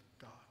citizen of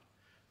God,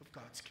 of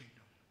God's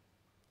kingdom.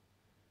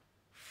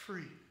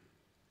 Free.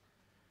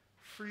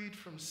 Freed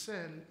from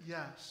sin,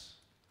 yes,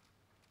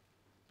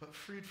 but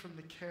freed from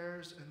the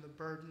cares and the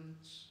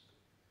burdens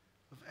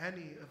of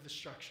any of the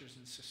structures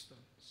and systems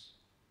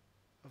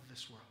of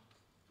this world.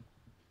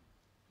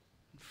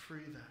 And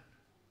free then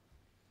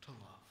to love.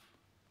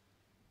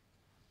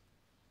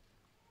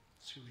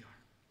 It's who we are.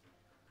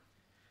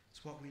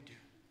 It's what we do.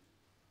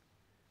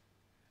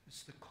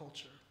 It's the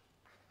culture,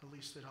 at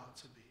least it ought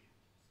to be,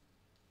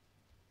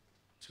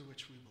 to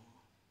which we belong.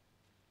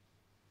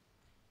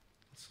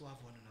 Let's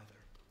love one another.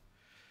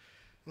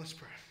 Let's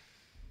pray.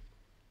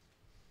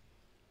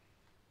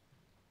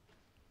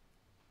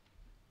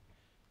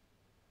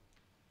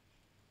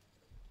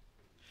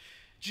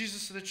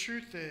 Jesus, the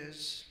truth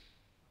is,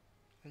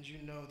 and you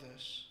know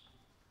this,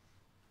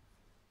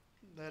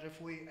 that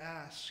if we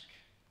ask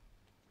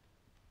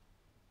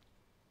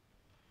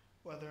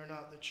whether or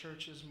not the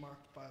church is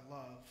marked by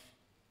love,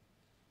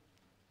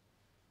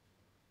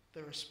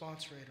 the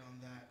response rate on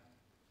that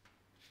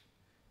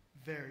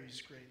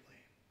varies greatly.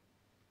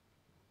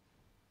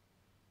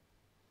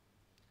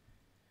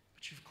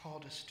 But you've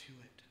called us to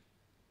it.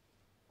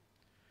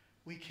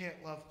 We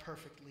can't love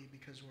perfectly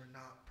because we're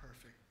not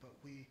perfect, but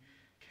we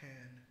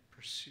can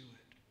pursue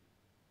it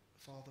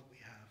with all that we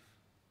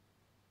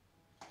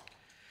have.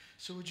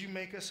 So would you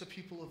make us a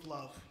people of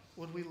love?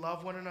 Would we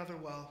love one another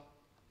well?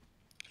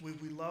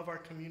 Would we love our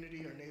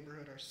community, our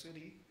neighborhood, our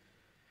city?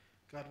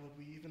 God, would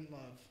we even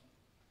love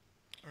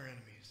our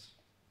enemies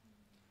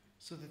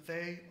so that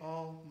they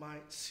all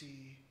might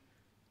see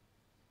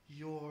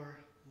your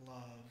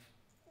love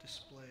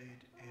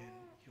displayed in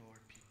your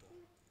people,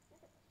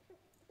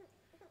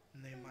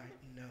 and they might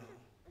know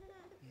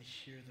and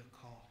hear the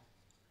call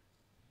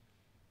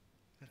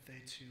that they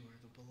too are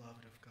the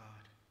beloved of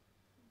God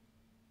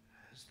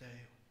as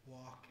they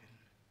walk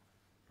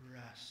and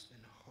rest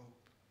and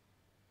hope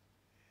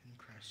in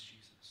Christ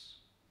Jesus.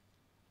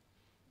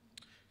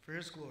 For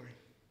his glory,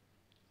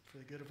 for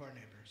the good of our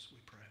neighbors, we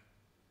pray.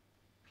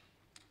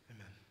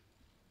 Amen.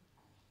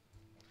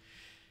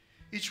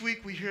 Each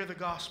week we hear the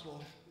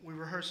gospel, we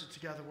rehearse it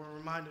together, we're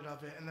reminded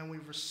of it, and then we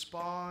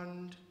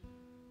respond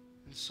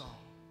in song.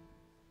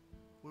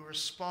 We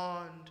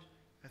respond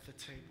at the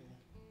table.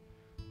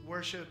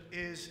 Worship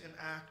is an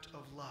act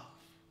of love.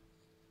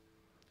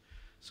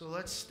 So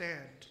let's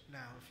stand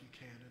now, if you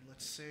can, and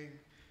let's sing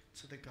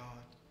to the God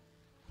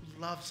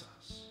who loves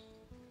us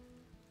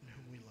and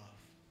whom we love.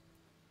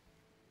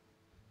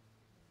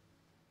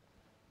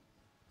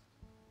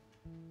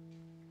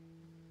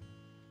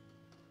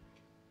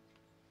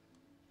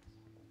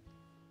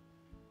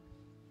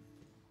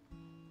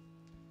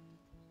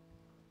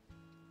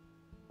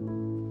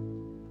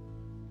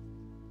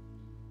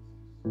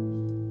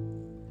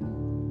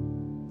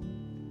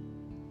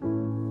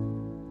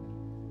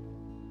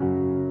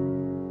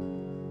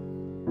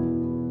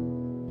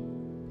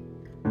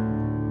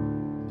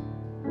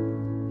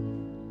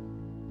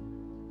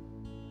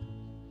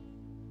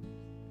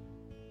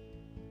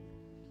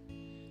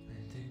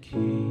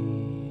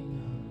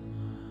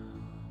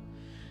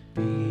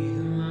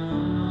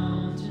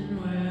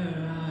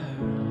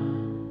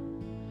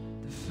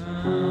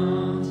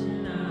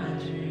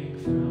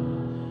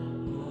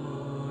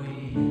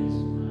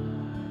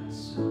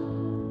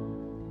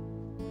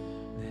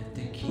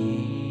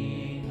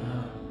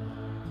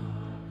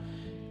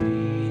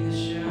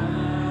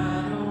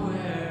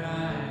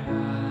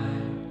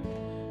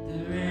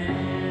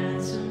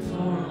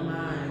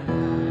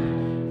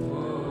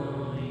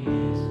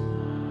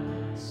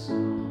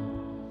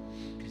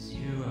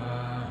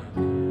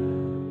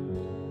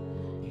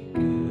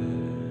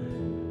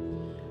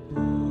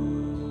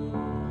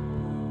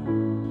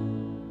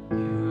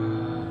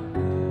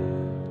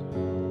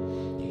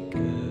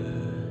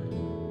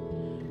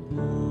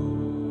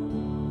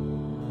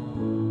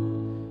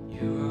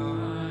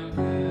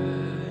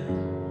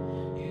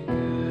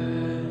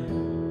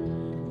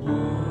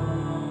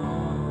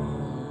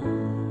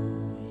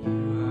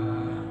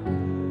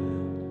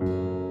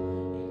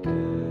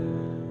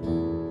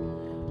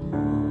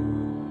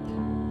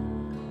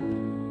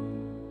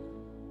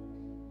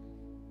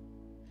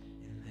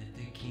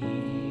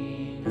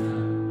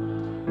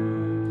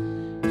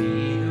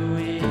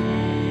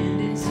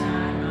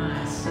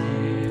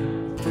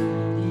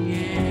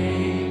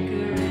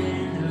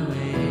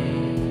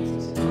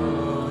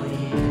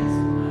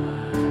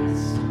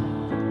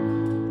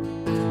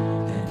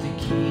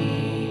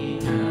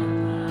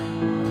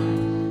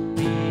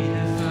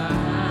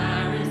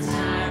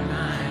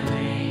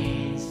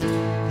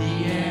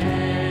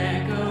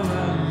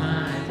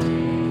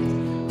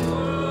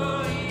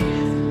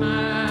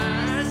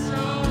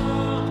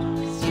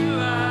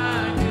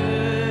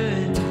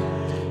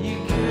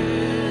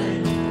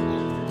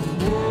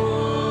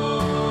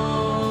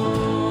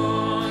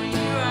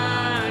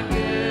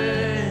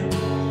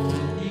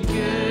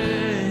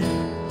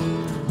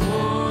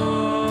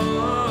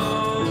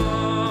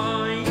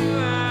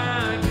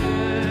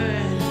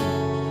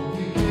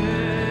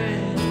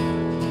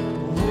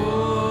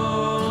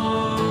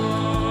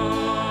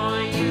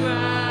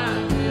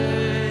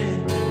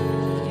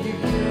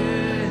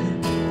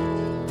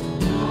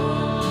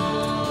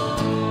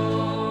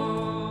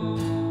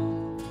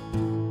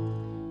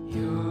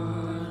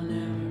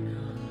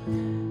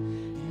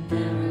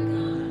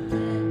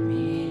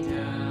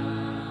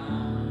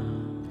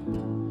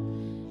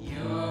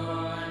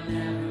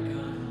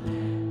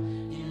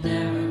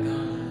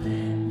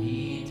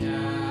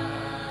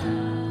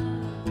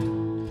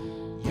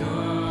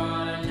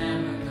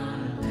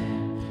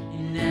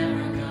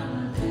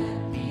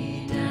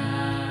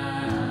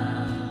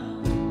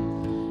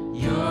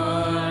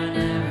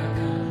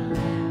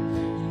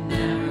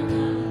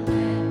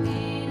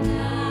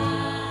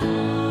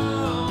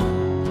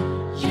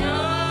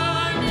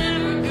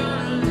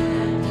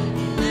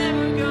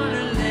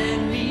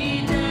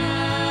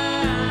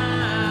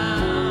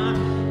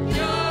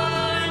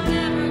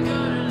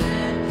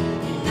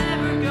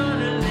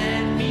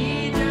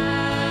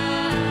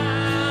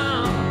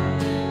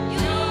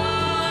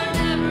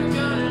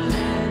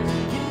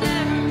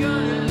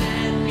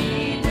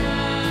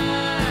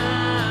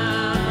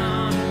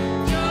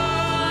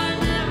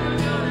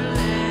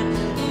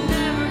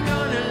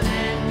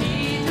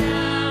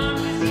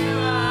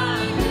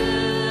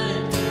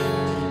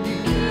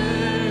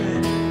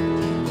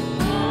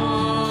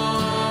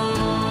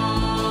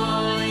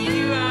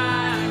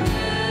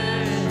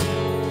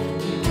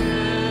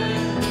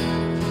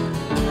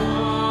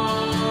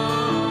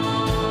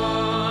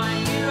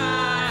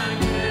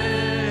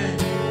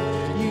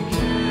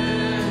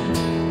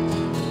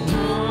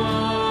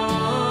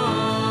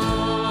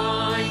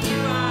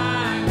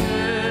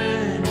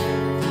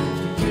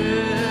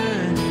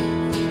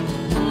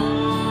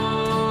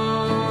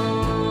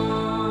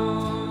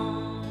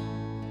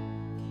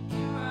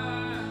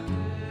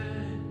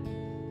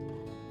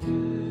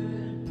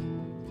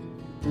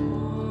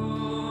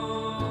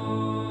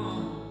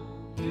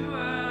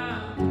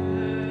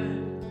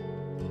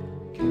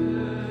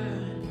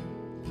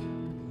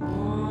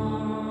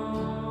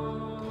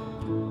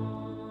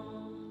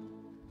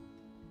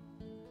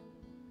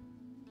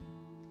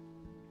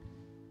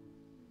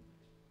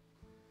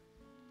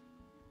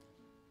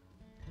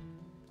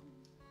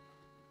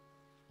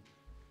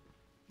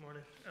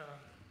 morning.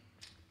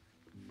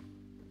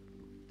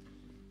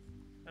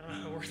 I don't know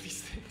how to work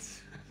these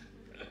things.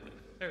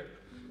 There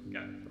we go.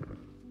 Got it.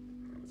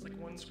 It's like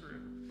one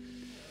screw.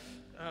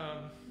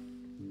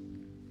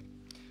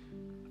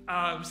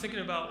 I was thinking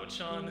about what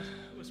Sean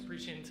was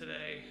preaching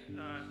today,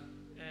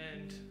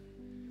 and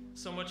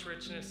so much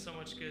richness, so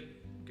much good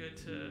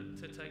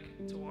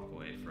to walk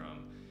away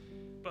from.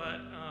 But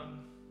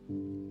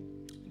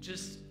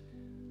just,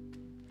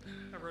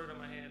 I wrote it on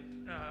my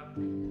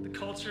hand. The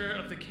culture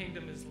of the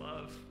kingdom is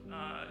love.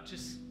 I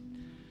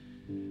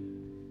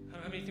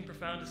don't have anything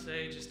profound to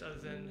say, just other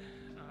than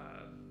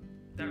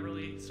that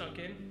really sunk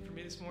in for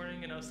me this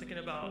morning. And I was thinking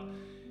about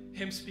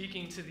him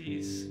speaking to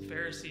these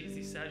Pharisees,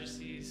 these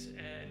Sadducees,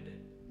 and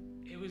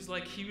it was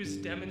like he was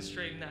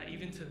demonstrating that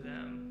even to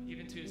them,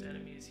 even to his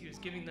enemies. He was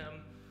giving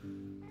them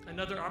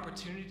another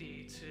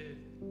opportunity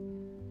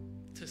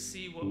to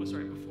see what was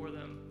right before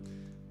them,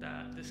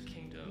 that this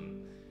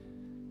kingdom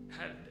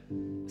had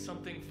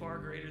something far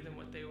greater than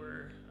what they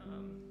were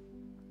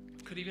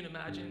could even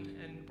imagine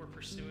and were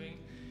pursuing,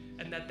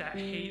 and that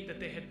hate that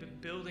they had been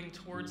building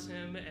towards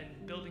him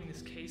and building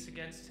this case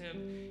against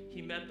him, he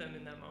met them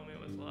in that moment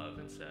with love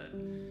and said,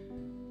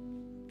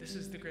 this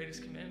is the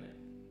greatest commandment.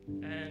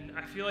 And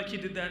I feel like he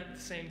did that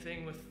the same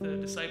thing with the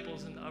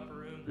disciples in the upper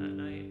room that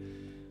night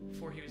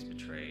before he was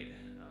betrayed.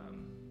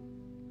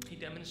 He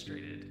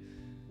demonstrated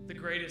the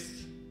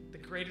greatest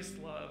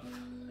love,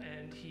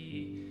 and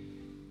he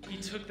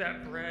took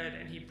that bread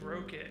and he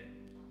broke it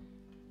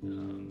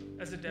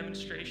as a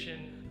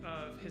demonstration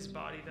of his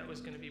body that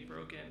was going to be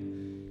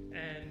broken.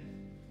 And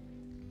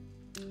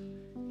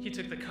he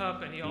took the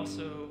cup, and he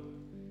also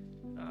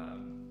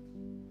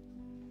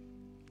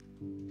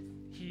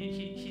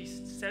he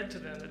said to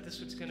them that this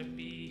was going to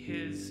be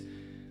his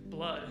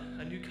blood,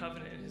 a new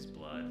covenant in his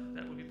blood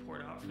that would be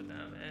poured out for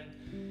them.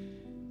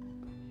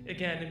 And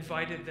again,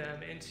 invited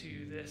them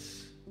into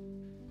this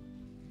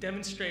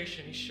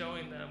demonstration. He's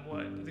showing them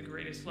what the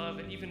greatest love,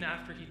 and even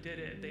after he did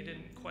it, they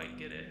didn't quite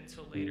get it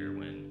until later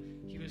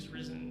when he was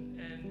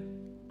risen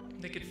and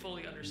they could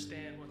fully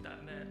understand what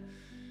that meant.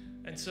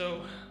 And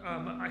so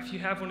if you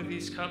have one of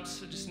these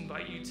cups, I just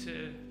invite you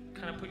to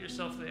kind of put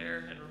yourself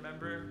there and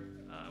remember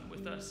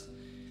with us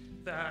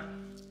that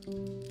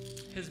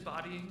his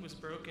body was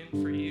broken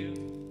for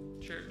you,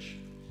 church.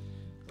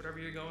 Whatever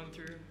you're going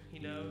through, he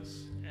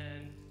knows,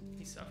 and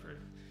he suffered.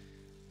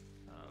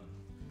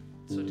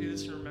 So do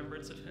this in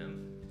remembrance of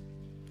him.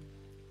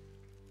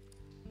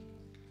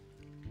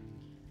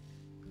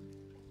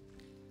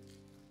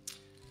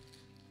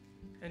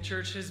 And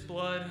church, his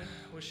blood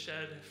was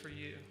shed for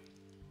you.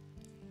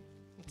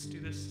 Let's do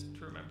this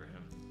to remember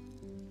him.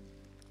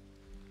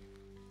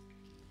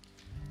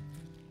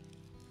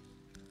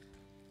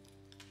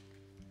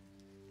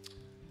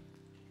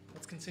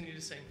 Let's continue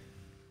to sing.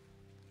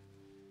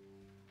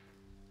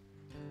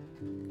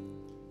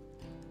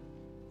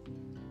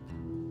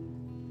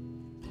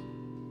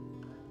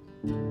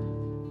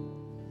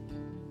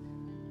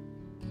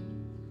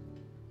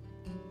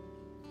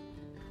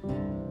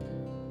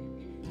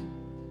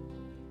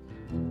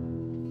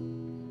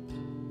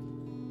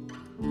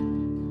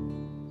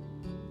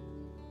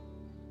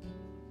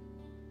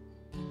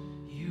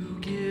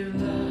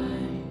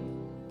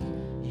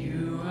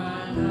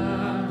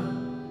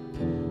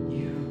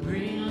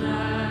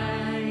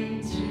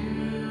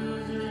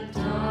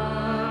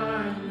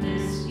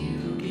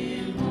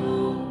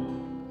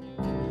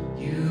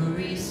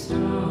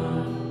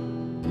 Restore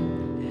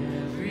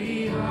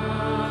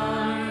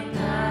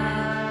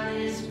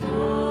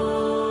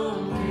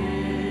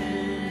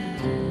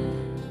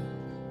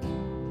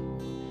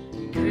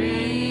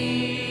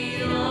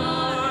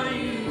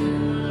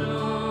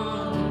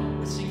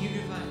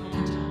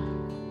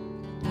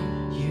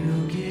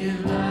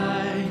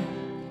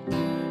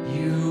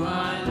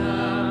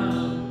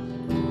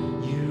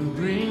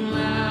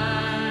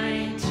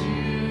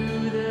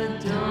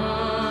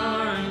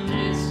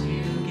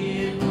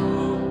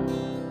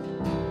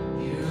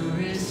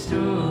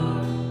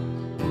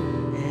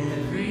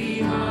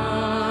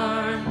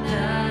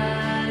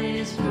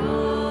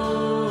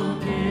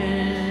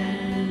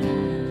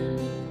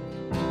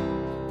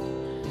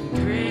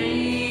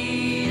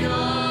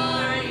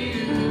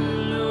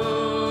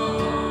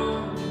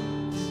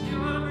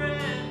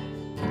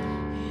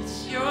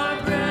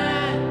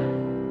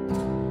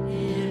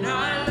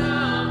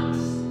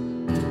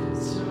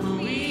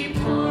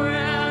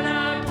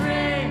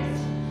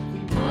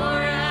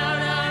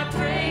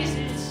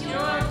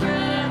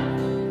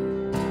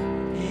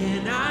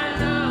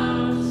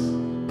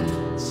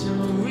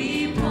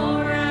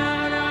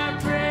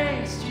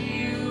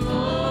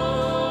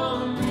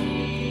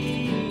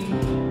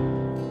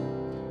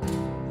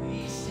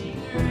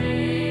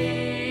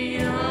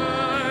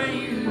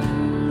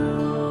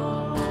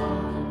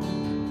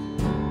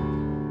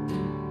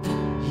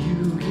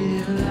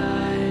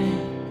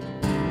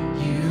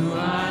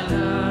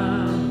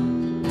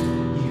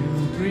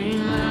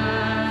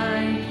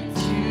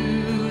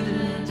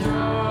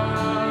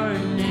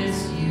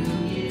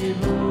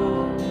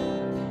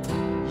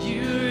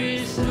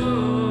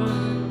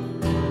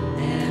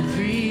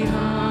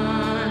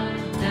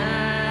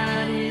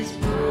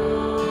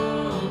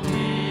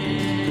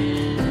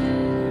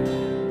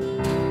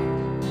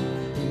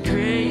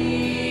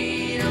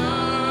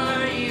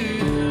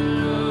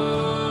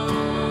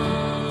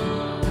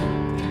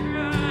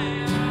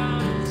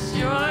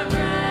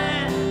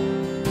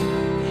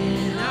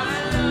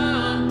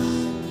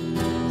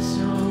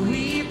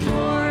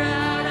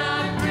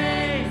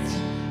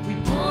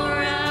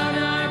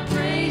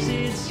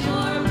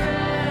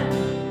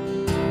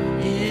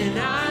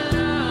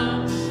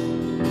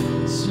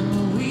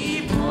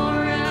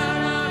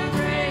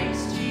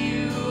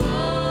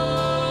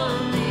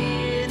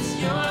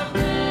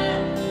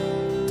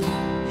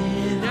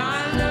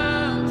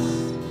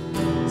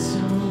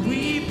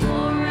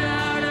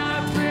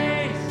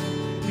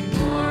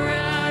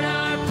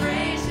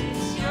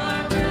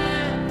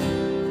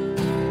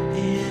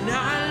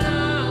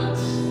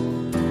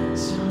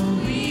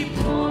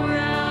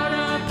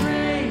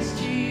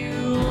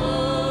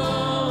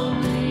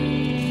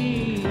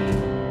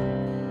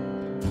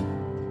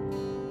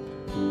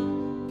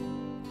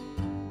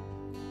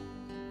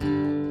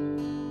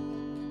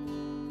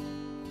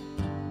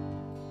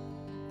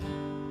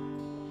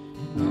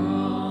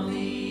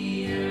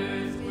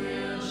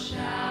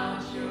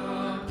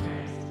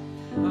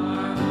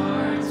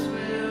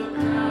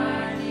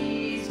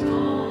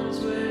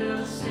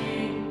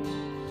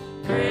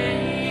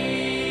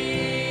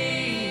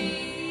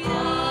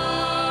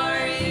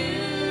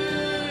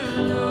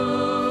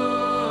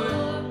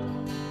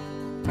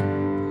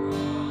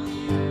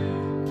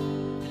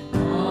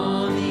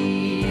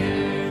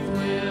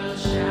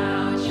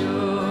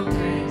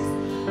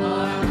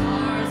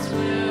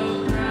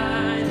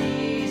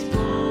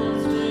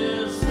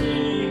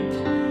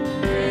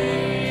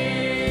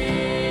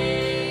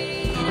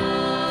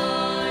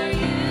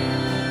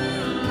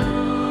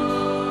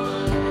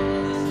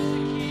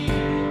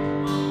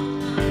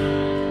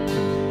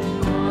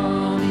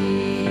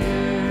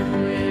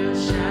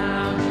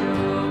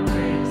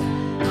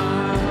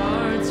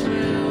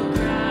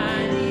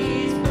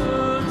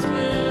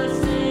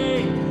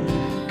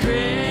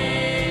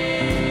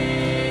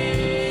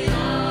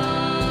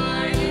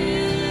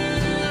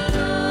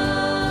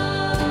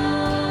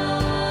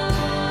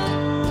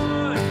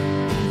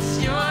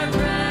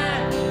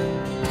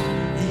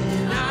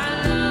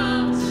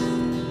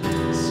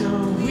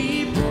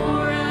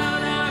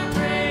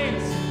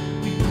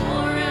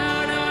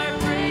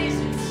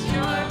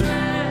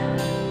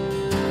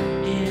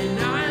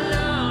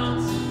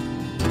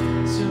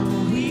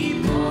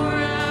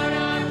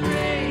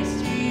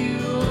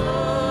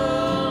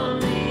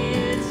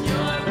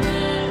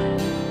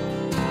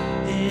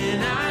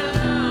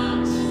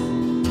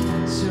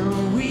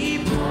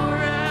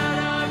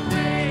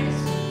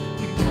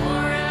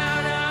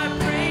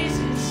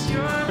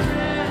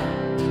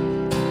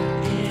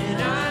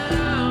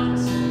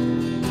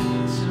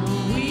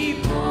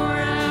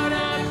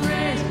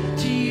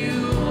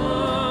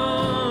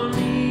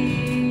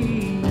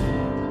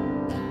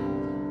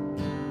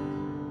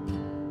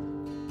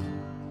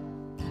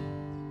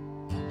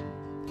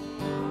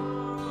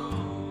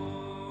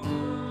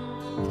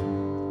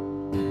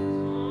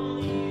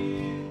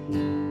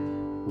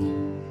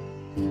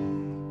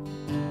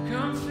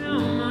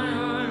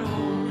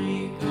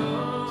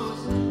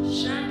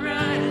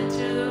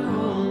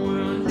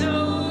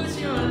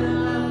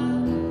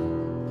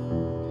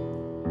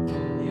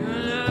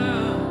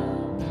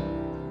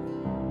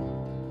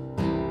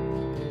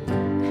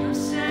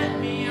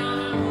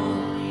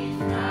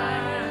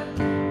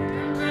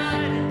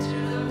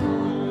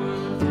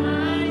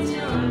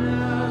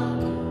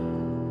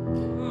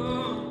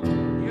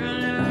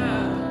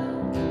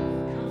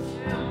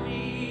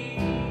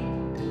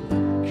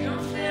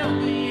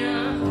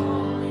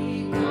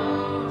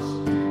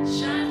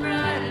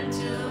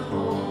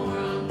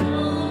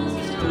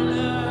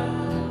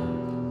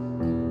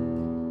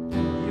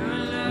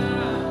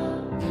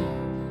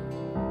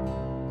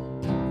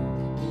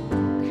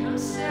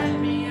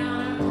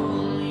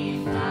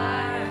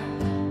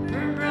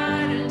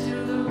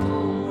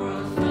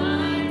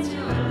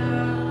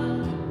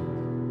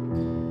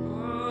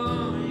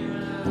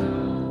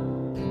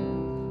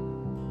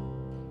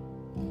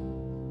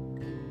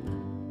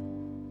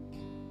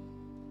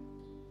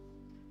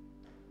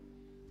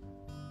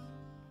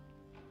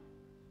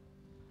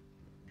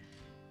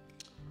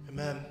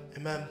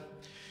Amen.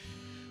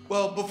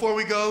 Well, before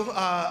we go,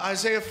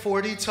 Isaiah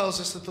 40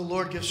 tells us that the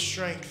Lord gives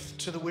strength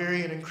to the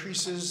weary and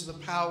increases the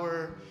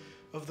power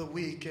of the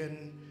weak.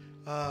 And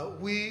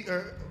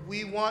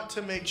we want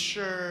to make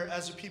sure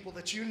as a people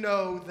that you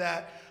know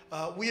that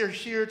we are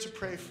here to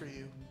pray for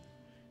you.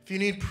 If you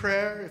need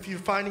prayer, if you're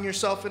finding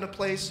yourself in a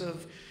place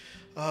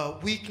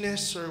of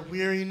weakness or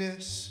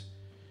weariness,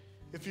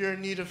 if you're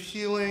in need of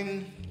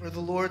healing or the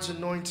Lord's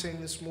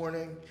anointing this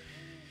morning,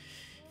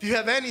 if you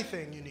have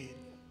anything you need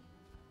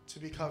to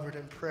be covered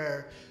in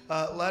prayer,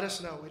 let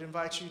us know. We'd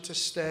invite you to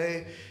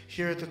stay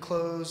here at the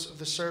close of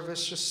the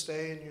service. Just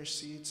stay in your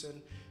seats,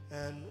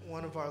 and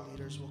one of our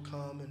leaders will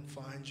come and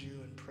find you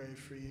and pray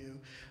for you.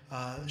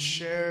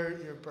 Share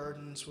your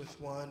burdens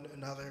with one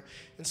another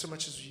in so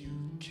much as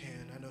you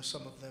can. I know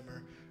some of them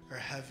are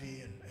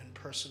heavy and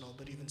personal,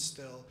 but even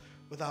still,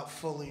 without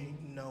fully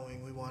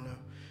knowing, we want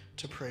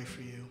to pray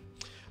for you.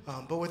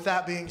 But with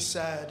that being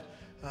said,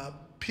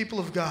 people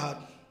of God,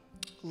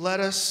 let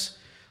us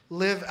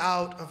live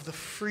out of the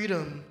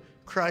freedom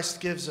Christ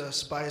gives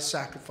us by his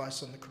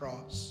sacrifice on the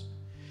cross.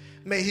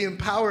 May he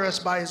empower us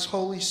by his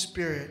Holy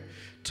Spirit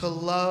to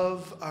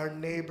love our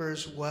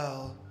neighbors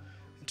well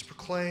and to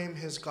proclaim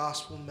his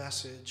gospel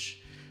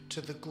message to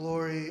the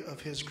glory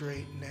of his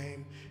great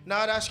name.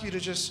 Now I'd ask you to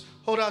just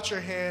hold out your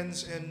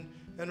hands and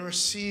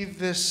receive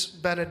this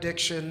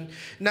benediction.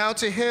 Now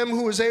to him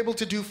who is able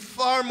to do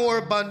far more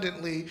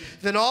abundantly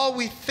than all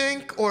we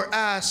think or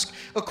ask,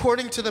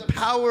 according to the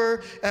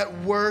power at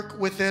work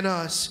within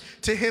us,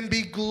 to him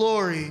be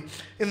glory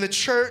in the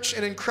church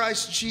and in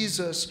Christ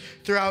Jesus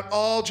throughout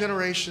all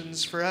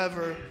generations,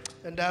 forever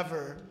and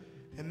ever.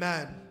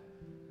 Amen.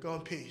 Go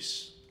in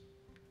peace.